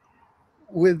history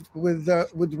with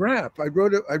rap. I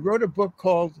wrote a book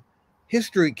called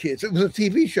History Kids. It was a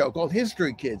TV show called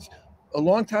History Kids a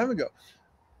long time ago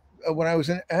when I was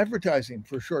in advertising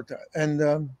for a short time,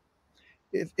 and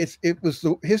it was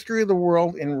the history of the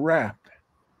world in rap,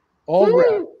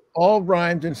 all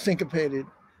rhymed and syncopated.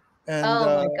 And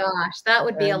oh my gosh, that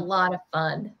would be a lot of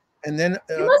fun. And then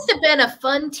you must have been a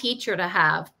fun teacher to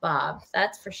have, Bob.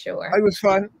 That's for sure. I was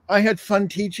fun. I had fun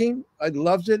teaching. I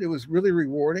loved it. It was really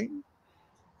rewarding.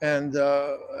 And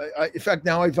in fact,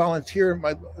 now I volunteer in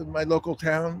my local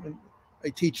town. I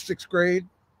teach 6th grade.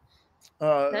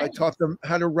 Nice. I taught them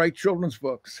how to write children's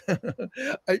books,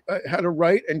 how to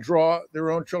write and draw their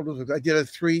own children's books. I did a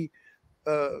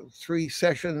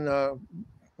 3-session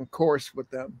course with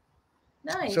them.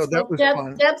 Nice. So that was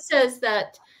fun. Deb says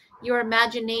that your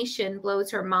imagination blows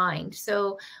her mind.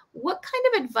 So what kind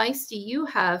of advice do you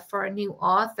have for a new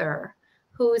author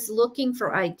who is looking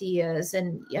for ideas?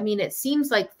 And I mean, it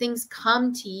seems like things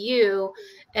come to you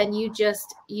and you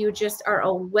just are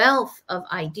a wealth of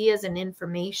ideas and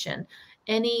information.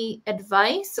 Any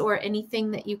advice or anything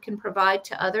that you can provide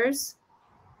to others?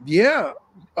 Yeah.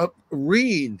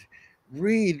 Read,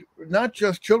 not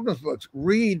just children's books,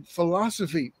 read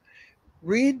philosophy.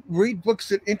 Read books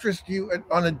that interest you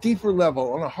on a deeper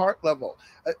level, on a heart level.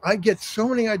 I get so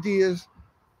many ideas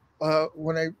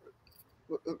when I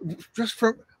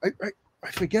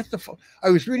forget I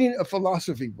was reading a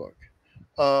philosophy book,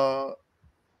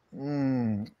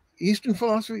 Eastern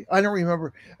philosophy. I don't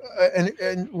remember,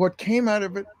 and what came out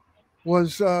of it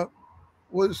was the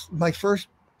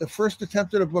first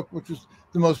attempt at a book, which was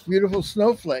The Most Beautiful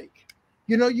Snowflake.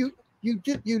 You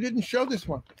didn't show this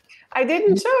one. I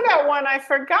didn't show that one. I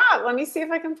forgot. Let me see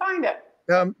if I can find it.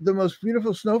 The Most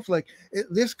Beautiful Snowflake.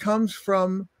 This comes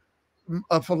from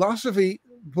a philosophy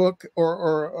book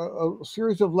or a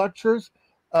series of lectures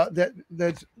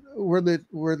that's where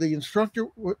the instructor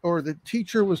or the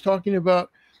teacher was talking about,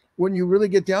 when you really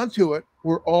get down to it,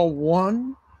 we're all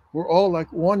one. We're all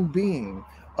like one being.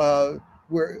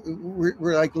 We're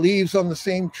like leaves on the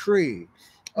same tree.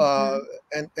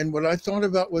 And what I thought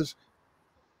about was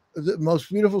the most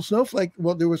beautiful snowflake.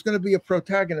 Well, there was going to be a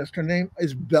protagonist. Her name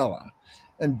is Bella.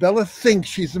 And Bella thinks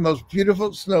she's the most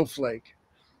beautiful snowflake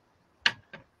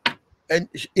and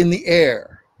in the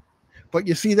air. But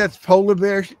you see that polar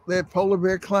bear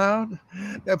cloud?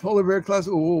 That polar bear cloud.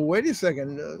 Oh, wait a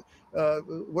second.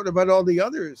 What about all the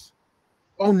others?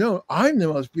 Oh, no, I'm the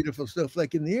most beautiful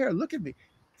snowflake in the air. Look at me.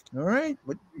 All right,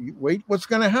 but wait, what's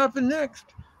going to happen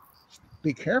next?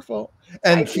 Be careful.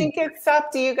 And I think it's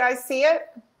up. Do you guys see it?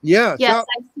 Yeah. Yes,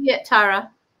 I see it, Tara.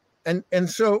 And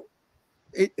so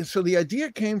the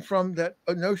idea came from that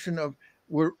notion of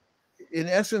in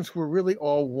essence, we're really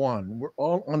all one. We're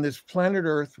all on this planet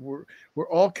Earth. We're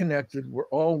all connected. We're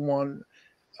all one,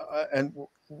 and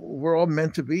we're all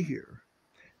meant to be here.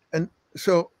 And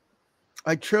so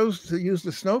I chose to use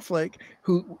the snowflake,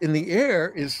 who in the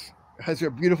air has her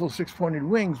beautiful six-pointed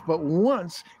wings, but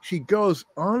once she goes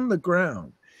on the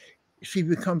ground, she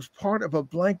becomes part of a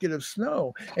blanket of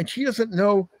snow, and she doesn't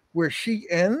know where she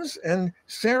ends and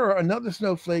Sarah, another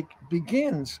snowflake,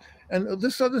 begins, and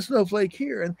this other snowflake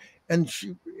here, and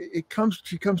she comes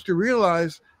to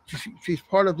realize she's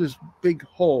part of this big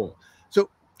whole. So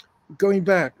going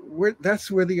back,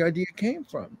 that's where the idea came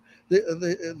from.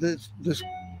 This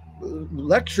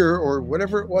lecture or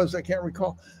whatever it was, I can't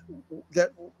recall,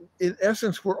 that in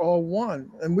essence we're all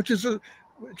one, and which is a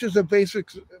basic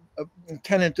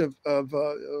tenet of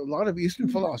a lot of Eastern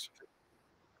philosophy.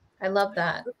 I love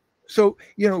that. So,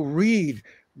 read,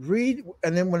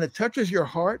 and then when it touches your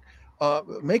heart,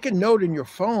 make a note in your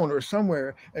phone or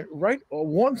somewhere and write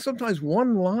sometimes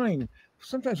one line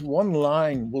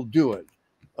will do it.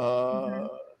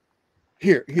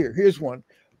 Here's one.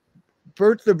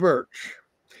 Bert the Birch.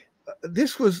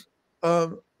 This was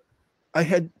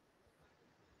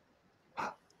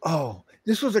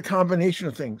this was a combination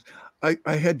of things. I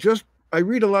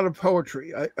read a lot of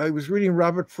poetry. I was reading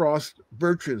Robert Frost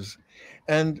Birches,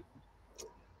 and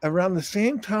around the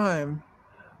same time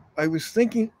I was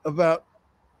thinking about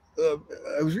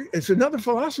it's another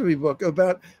philosophy book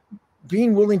about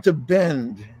being willing to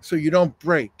bend so you don't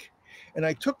break. And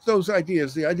I took those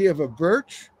ideas, the idea of a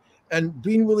birch and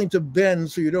being willing to bend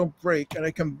so you don't break, and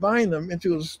I combined them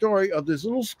into a story of this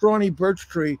little scrawny birch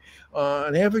tree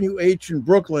on Avenue H in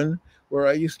Brooklyn, where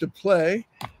I used to play.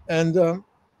 And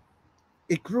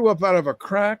it grew up out of a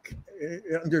crack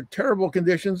under terrible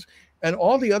conditions. And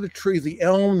all the other trees, the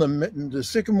elm, the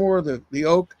sycamore, the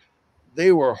oak,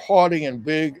 they were haughty and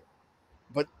big,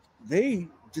 but they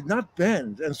did not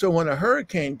bend. And so when a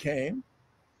hurricane came,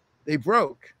 they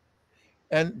broke.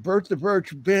 And Bert the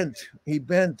Birch bent. He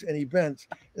bent and he bent.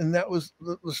 And that was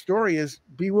the story, is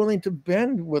be willing to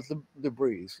bend with the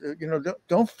breeze.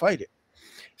 Don't fight it.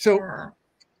 So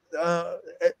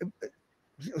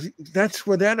that's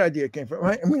where that idea came from.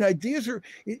 I mean, ideas are,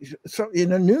 so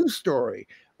in a news story,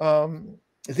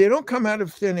 they don't come out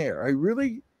of thin air. I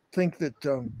really think that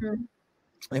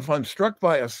if I'm struck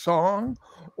by a song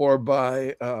or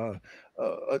by a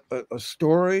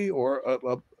story or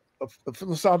a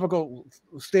philosophical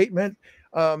statement,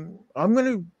 I'm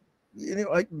going to,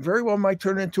 I very well might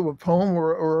turn into a poem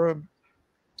or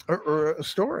a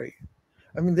story.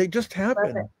 I mean, they just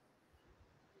happen.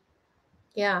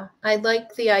 Yeah, I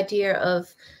like the idea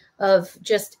of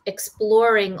just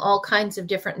exploring all kinds of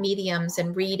different mediums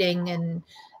and reading and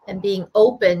being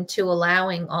open to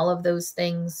allowing all of those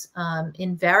things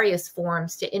in various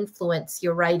forms to influence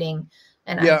your writing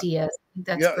and ideas.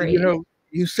 That's great.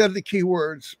 You said the key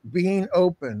words, being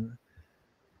open.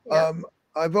 Yeah.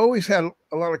 I've always had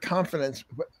a lot of confidence,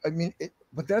 but I mean,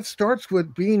 but that starts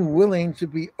with being willing to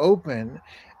be open,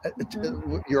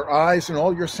 your eyes and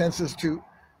all your senses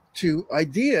to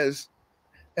ideas,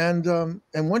 and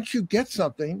once you get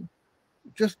something,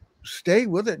 just stay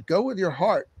with it. Go with your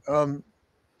heart.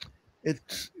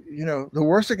 It's the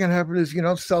worst that can happen is you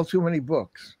don't sell too many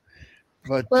books.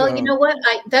 But you know what?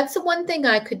 That's the one thing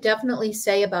I could definitely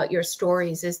say about your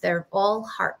stories is they're all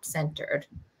heart-centered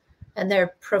and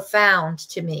they're profound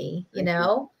to me.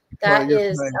 That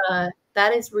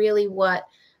is really what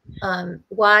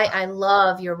why I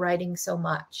love your writing so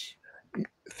much.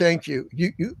 Thank you.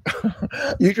 You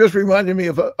just reminded me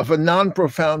of a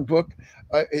non-profound book.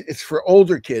 It's for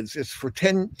older kids. It's for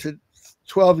 10 to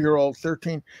 12-year-old,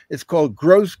 13. It's called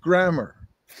Gross Grammar.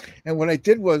 And what I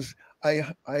did was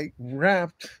I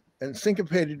rapped and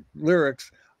syncopated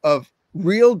lyrics of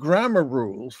real grammar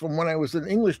rules from when I was an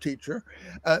English teacher,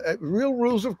 real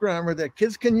rules of grammar that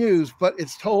kids can use, but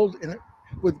it's told in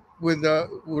with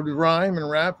rhyme and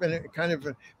rap and it kind of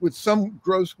with some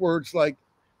gross words like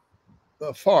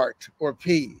fart or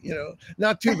pee,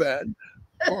 not too bad,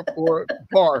 or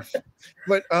barf,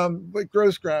 but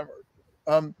gross grammar.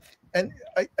 And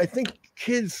I think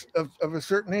kids of a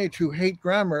certain age who hate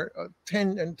grammar,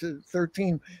 10 and to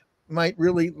 13, might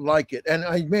really like it. And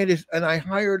I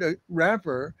hired a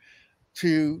rapper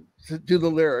to do the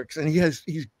lyrics, and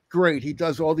he's great. He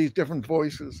does all these different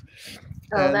voices.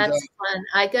 Oh, and that's fun.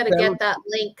 I got to get that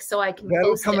link so I can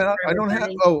post come it out. I don't have.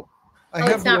 I have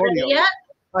it's the not audio. ready yet?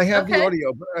 I have the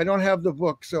audio, but I don't have the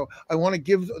book. So I want to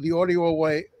give the audio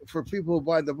away for people who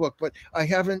buy the book, but I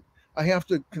haven't. I have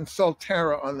to consult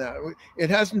Tara on that. It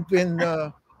hasn't been.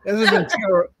 It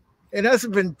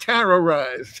hasn't been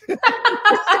terrorized.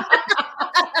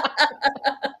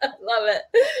 Love it.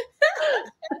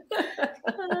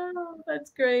 Oh,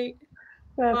 that's great.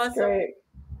 That's awesome. Great.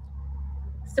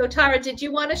 So Tara, did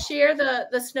you want to share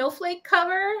the snowflake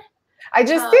cover? I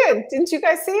just did. Didn't you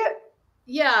guys see it?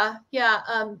 Yeah.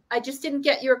 I just didn't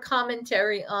get your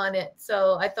commentary on it,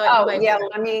 so I thought you might. Yeah.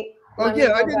 Let me. I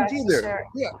didn't either.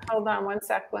 Yeah. Hold on one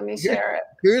sec. Let me share it.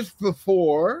 Here's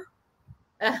before.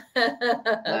 Let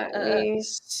me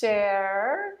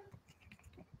share.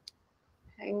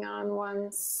 Hang on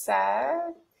one sec.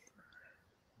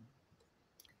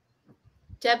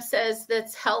 Deb says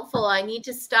that's helpful. I need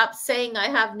to stop saying I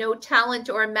have no talent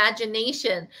or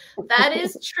imagination. That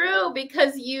is true,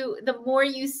 because the more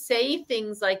you say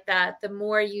things like that, the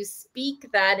more you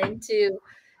speak that into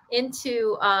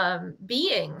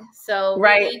being. So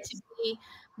we need to be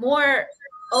more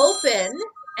open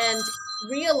and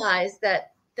realize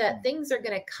that things are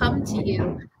going to come to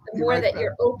you the more that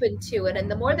you're open to it,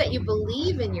 and the more that you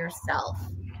believe in yourself.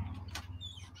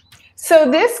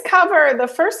 So this cover, the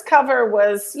first cover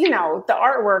was, the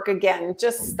artwork, again,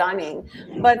 just stunning.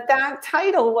 But that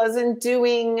title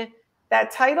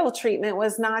that title treatment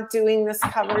was not doing this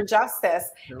cover justice.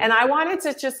 And I wanted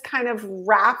to just kind of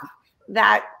wrap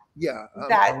that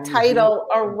title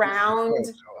around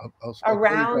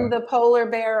the polar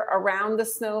bear, around the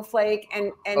snowflake,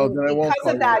 and because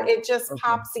of that, it just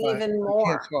pops even more.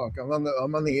 I can't talk.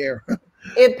 I'm on the air.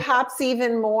 It pops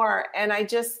even more, and I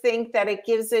just think that it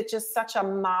gives it just such a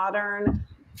modern,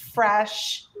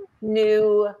 fresh,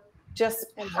 new, just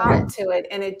pop to it,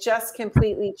 and it just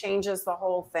completely changes the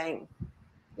whole thing.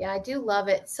 Yeah, I do love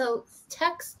it. So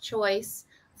text choice,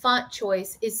 font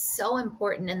choice is so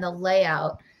important in the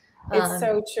layout. It's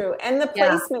so true. And the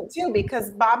placement too, because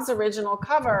Bob's original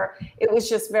cover, it was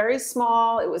just very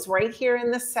small. It was right here in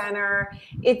the center.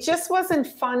 It just wasn't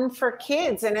fun for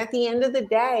kids. And at the end of the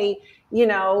day,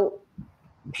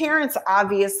 parents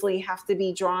obviously have to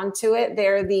be drawn to it.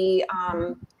 They're the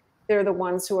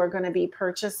ones who are going to be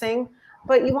purchasing,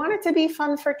 but you want it to be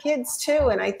fun for kids too.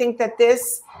 And I think that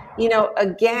this,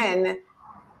 again,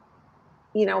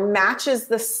 matches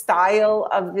the style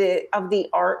of the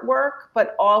artwork,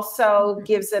 but also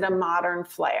gives it a modern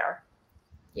flair.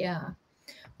 Yeah.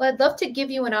 Well, I'd love to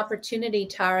give you an opportunity,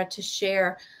 Tara, to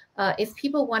share if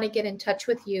people want to get in touch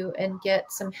with you and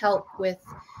get some help with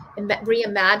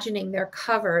reimagining their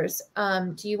covers.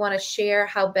 Do you want to share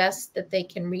how best that they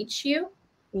can reach you?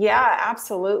 Yeah,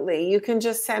 absolutely. You can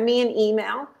just send me an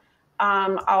email.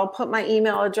 I'll put my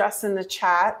email address in the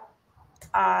chat.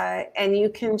 And you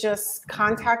can just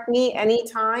contact me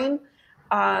anytime.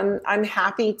 I'm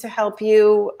happy to help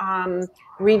you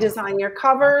redesign your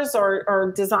covers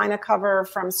or design a cover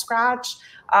from scratch.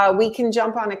 We can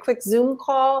jump on a quick Zoom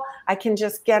call. I can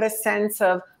just get a sense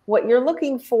of what you're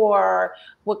looking for,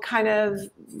 what kind of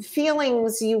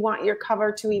feelings you want your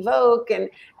cover to evoke, and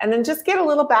then just get a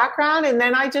little background. And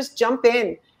then I just jump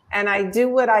in and I do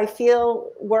what I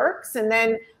feel works. And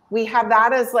then we have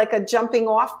that as like a jumping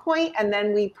off point, and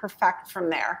then we perfect from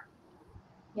there.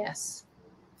 Yes.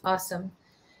 Awesome.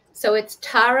 So it's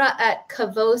Tara at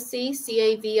Cavosie,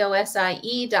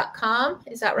 Cavosie.com.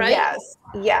 Is that right? Yes.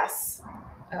 Yes.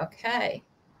 Okay.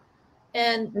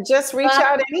 And just reach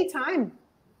out anytime.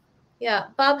 Yeah.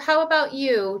 Bob, how about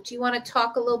you? Do you want to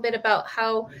talk a little bit about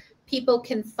how people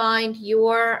can find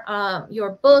your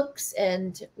books,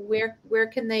 and where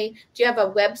can they, do you have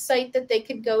a website that they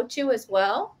can go to as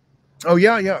well? Oh,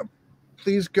 yeah.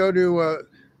 Please go to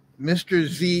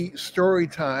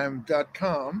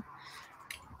MrZStorytime.com,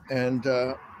 and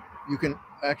you can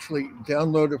actually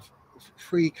download a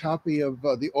free copy of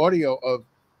the audio of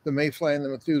The Mayfly and the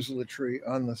Methuselah Tree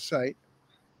on the site.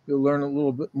 You'll learn a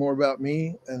little bit more about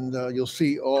me, and you'll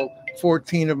see all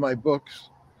 14 of my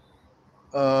books.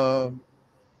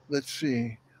 Let's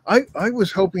see. I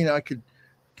was hoping I could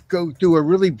go do a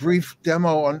really brief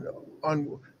demo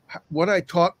on what I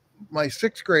taught my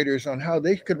sixth graders on how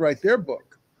they could write their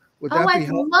book. Would that be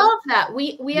helpful? Love that.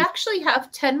 We actually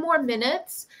have 10 more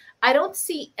minutes. I don't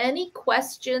see any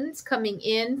questions coming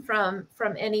in from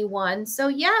anyone. So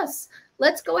yes,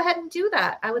 let's go ahead and do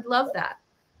that. I would love that.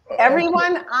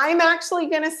 Everyone, I'm actually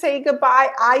going to say goodbye.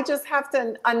 I just have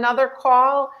another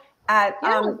call at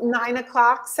 9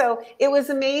 o'clock. So it was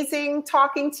amazing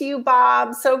talking to you,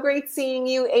 Bob. So great seeing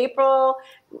you, April.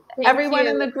 Everyone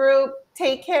in the group,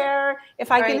 take care. If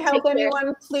I can help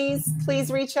anyone, please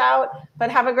reach out.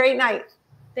 But have a great night.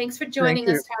 Thanks for joining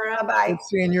us, Tara. Bye-bye. Good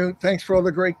seeing you. Thanks for all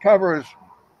the great covers.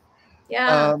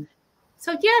 Yeah.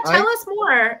 So yeah, tell us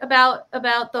more about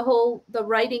the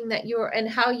writing that and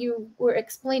how you were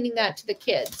explaining that to the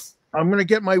kids. I'm going to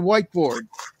get my whiteboard.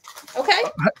 Okay.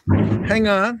 Hang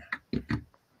on.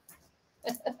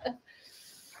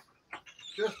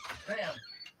 Just bam.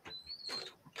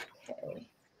 Okay.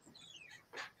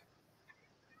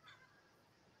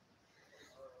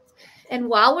 And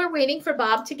while we're waiting for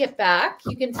Bob to get back,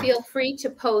 you can feel free to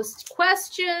post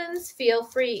questions. Feel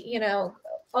free,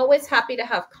 always happy to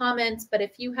have comments. But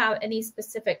if you have any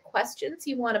specific questions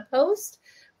you want to post,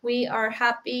 we are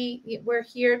happy. We're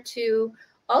here to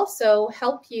also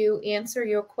help you answer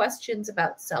your questions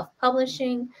about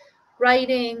self-publishing,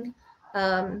 writing.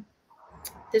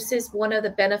 This is one of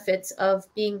the benefits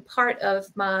of being part of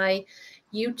my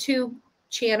YouTube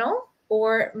channel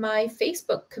or my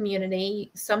Facebook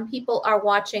community. Some people are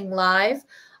watching live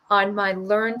on my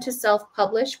Learn to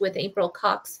Self-Publish with April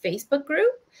Cox Facebook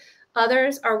group.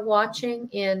 Others are watching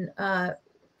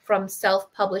from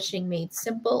Self-Publishing Made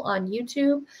Simple on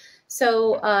YouTube.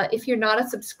 So if you're not a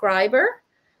subscriber,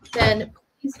 then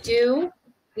please do,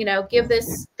 give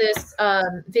this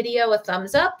video a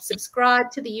thumbs up,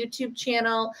 subscribe to the YouTube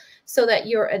channel so that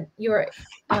you're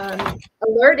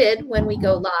alerted when we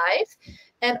go live.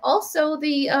 And also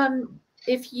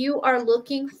if you are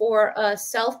looking for a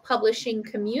self-publishing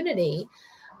community,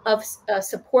 of a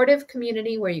supportive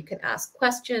community where you can ask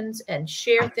questions and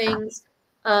share things,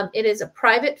 it is a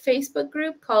private Facebook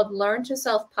group called Learn to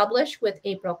Self-Publish with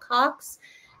April Cox,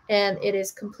 and it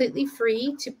is completely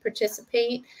free to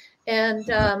participate.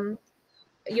 And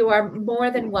you are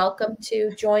more than welcome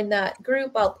to join that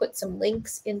group. I'll put some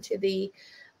links into the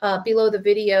below the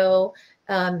video.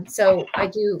 So I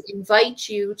do invite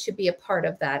you to be a part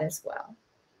of that as well.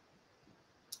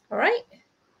 All right.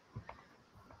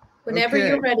 Whenever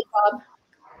you're ready, Bob.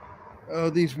 Oh,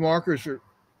 these markers are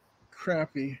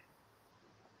crappy.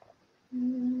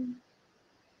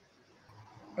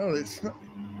 Oh, it's not.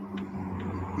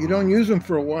 You don't use them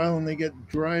for a while and they get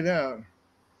dried out.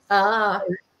 Ah.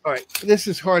 All right. This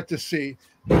is hard to see.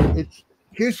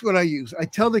 Here's what I use. I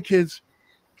tell the kids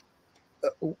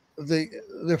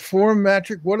the four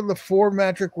magic. What are the four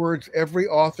magic words every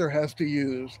author has to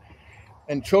use?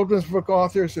 And children's book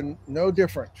authors are no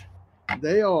different.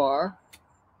 They are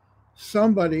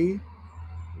somebody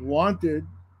wanted,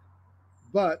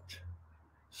 but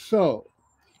so.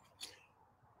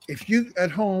 If you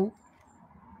at home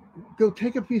go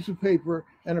take a piece of paper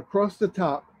and across the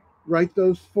top write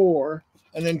those four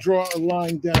and then draw a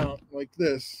line down like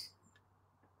this.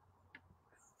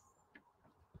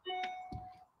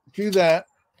 Do that.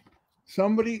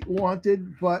 Somebody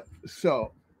wanted, but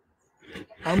so.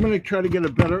 I'm going to try to get a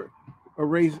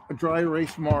dry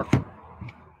erase marker.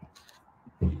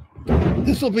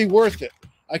 This will be worth it.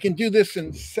 I can do this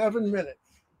in 7 minutes.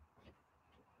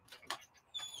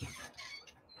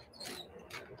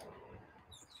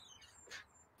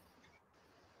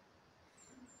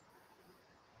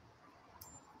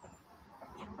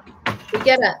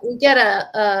 We get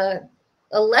a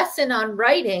lesson on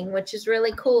writing, which is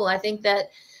really cool. I think that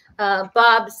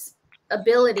Bob's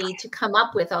ability to come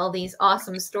up with all these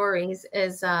awesome stories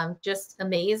is just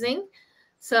amazing.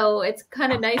 So it's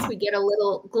kind of nice we get a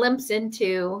little glimpse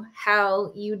into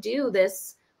how you do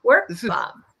this work,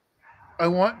 Bob. I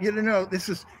want you to know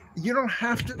you don't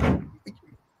have to,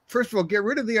 first of all, get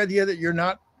rid of the idea that you're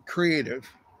not creative.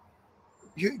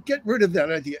 You get rid of that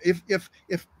idea.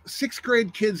 If sixth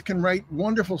grade kids can write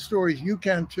wonderful stories, you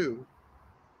can too.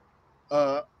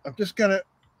 I'm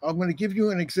going to give you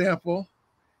an example.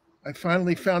 I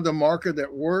finally found a marker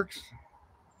that works.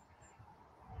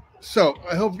 So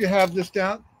I hope you have this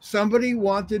down. Somebody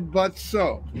wanted, but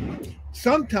so.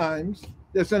 Sometimes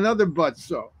there's another but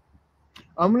so.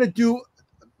 I'm going to do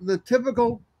the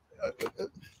typical,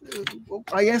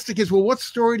 I asked the kids, well, what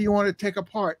story do you want to take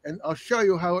apart? And I'll show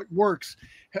you how it works.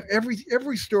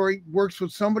 Every story works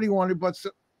with somebody wanted, but so,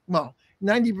 well,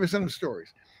 90% of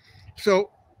stories.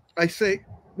 So I say,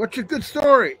 what's a good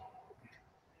story?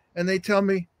 And they tell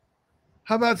me,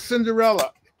 how about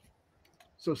Cinderella?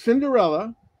 So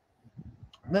Cinderella,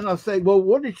 and then I'll say, well,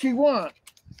 what did she want?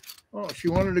 Oh, she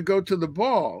wanted to go to the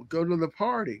ball, go to the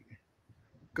party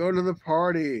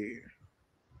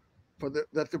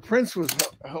that the prince was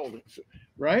holding,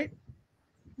 right?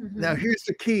 Mm-hmm. Now, here's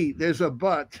the key. There's a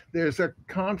but, there's a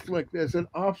conflict, there's an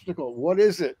obstacle. What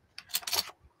is it?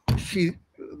 Her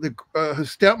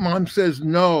stepmom says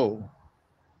no.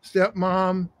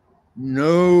 Stepmom,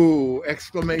 no,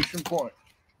 exclamation point.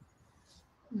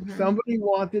 Mm-hmm. Somebody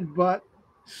wanted but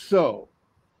so.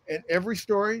 In every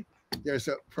story, there's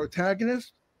a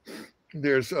protagonist,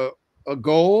 there's a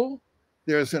goal,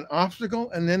 there's an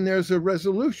obstacle, and then there's a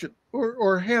resolution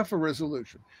or half a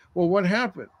resolution. Well, what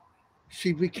happened?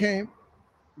 She became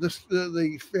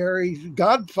the fairy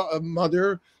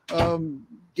godmother,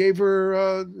 gave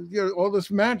her all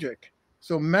this magic.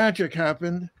 So magic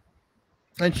happened,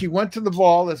 and she went to the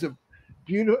ball as a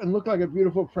beautiful and looked like a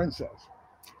beautiful princess.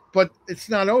 But it's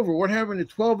not over. What happened at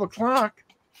 12 o'clock?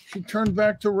 She turned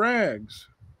back to rags.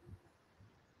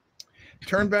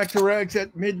 Turned back to rags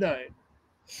at midnight.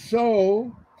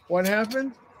 So what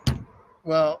happened?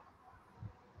 Well,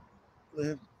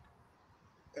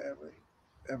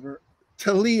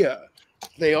 Talia.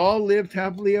 They all lived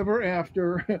happily ever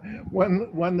after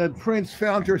when the prince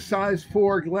found her size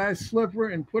 4 glass slipper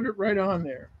and put it right on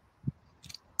there.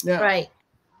 Now, right.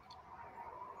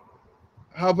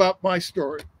 How about my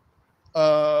story?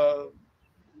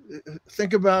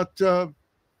 Think about the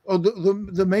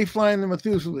mayfly and the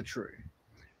Methuselah tree.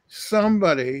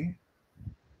 Somebody,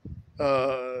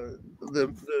 the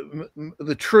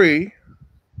tree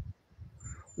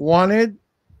wanted,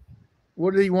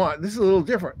 what did he want? This is a little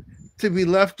different. To be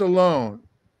left alone,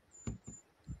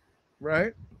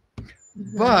 right?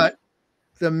 Mm-hmm. But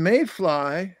the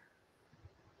mayfly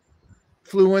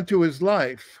flew into his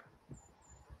life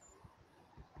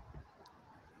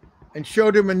and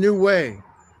showed him a new way.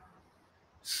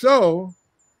 So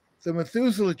the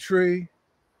Methuselah tree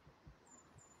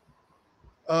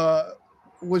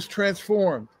was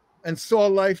transformed and saw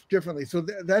life differently. So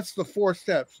that's the 4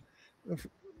 steps.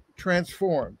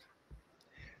 Transformed.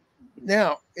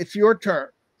 Now it's your turn.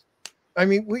 I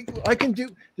mean,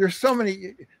 there's so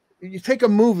many. You take a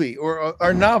movie or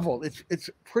a novel. It's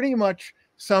pretty much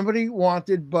somebody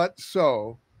wanted but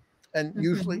so, and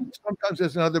usually sometimes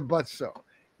there's another but so.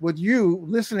 With you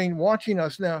listening, watching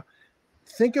us now,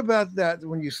 think about that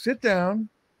when you sit down,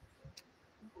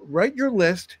 write your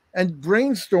list and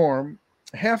brainstorm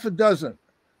half a dozen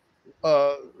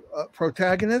a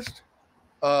protagonist,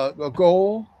 a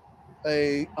goal,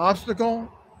 an obstacle,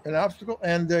 and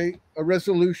a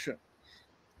resolution,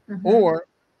 or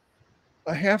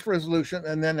a half resolution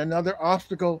and then another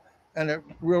obstacle and a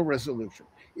real resolution.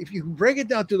 If you break it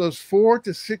down to those 4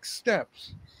 to 6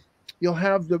 steps, you'll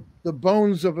have the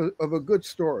bones of a good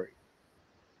story.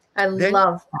 I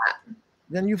love that.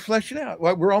 Then you flesh it out.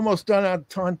 Well, we're almost done on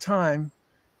time.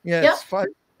 Yeah, yep.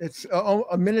 It's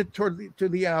a minute to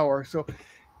the hour. So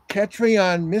catch me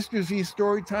on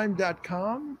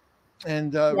MrZStorytime.com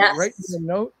and write me a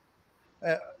note.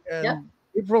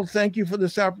 April, thank you for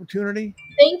this opportunity.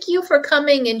 Thank you for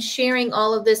coming and sharing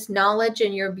all of this knowledge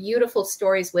and your beautiful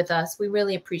stories with us. We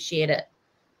really appreciate it.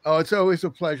 Oh, it's always a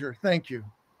pleasure. Thank you.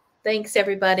 Thanks,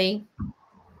 everybody.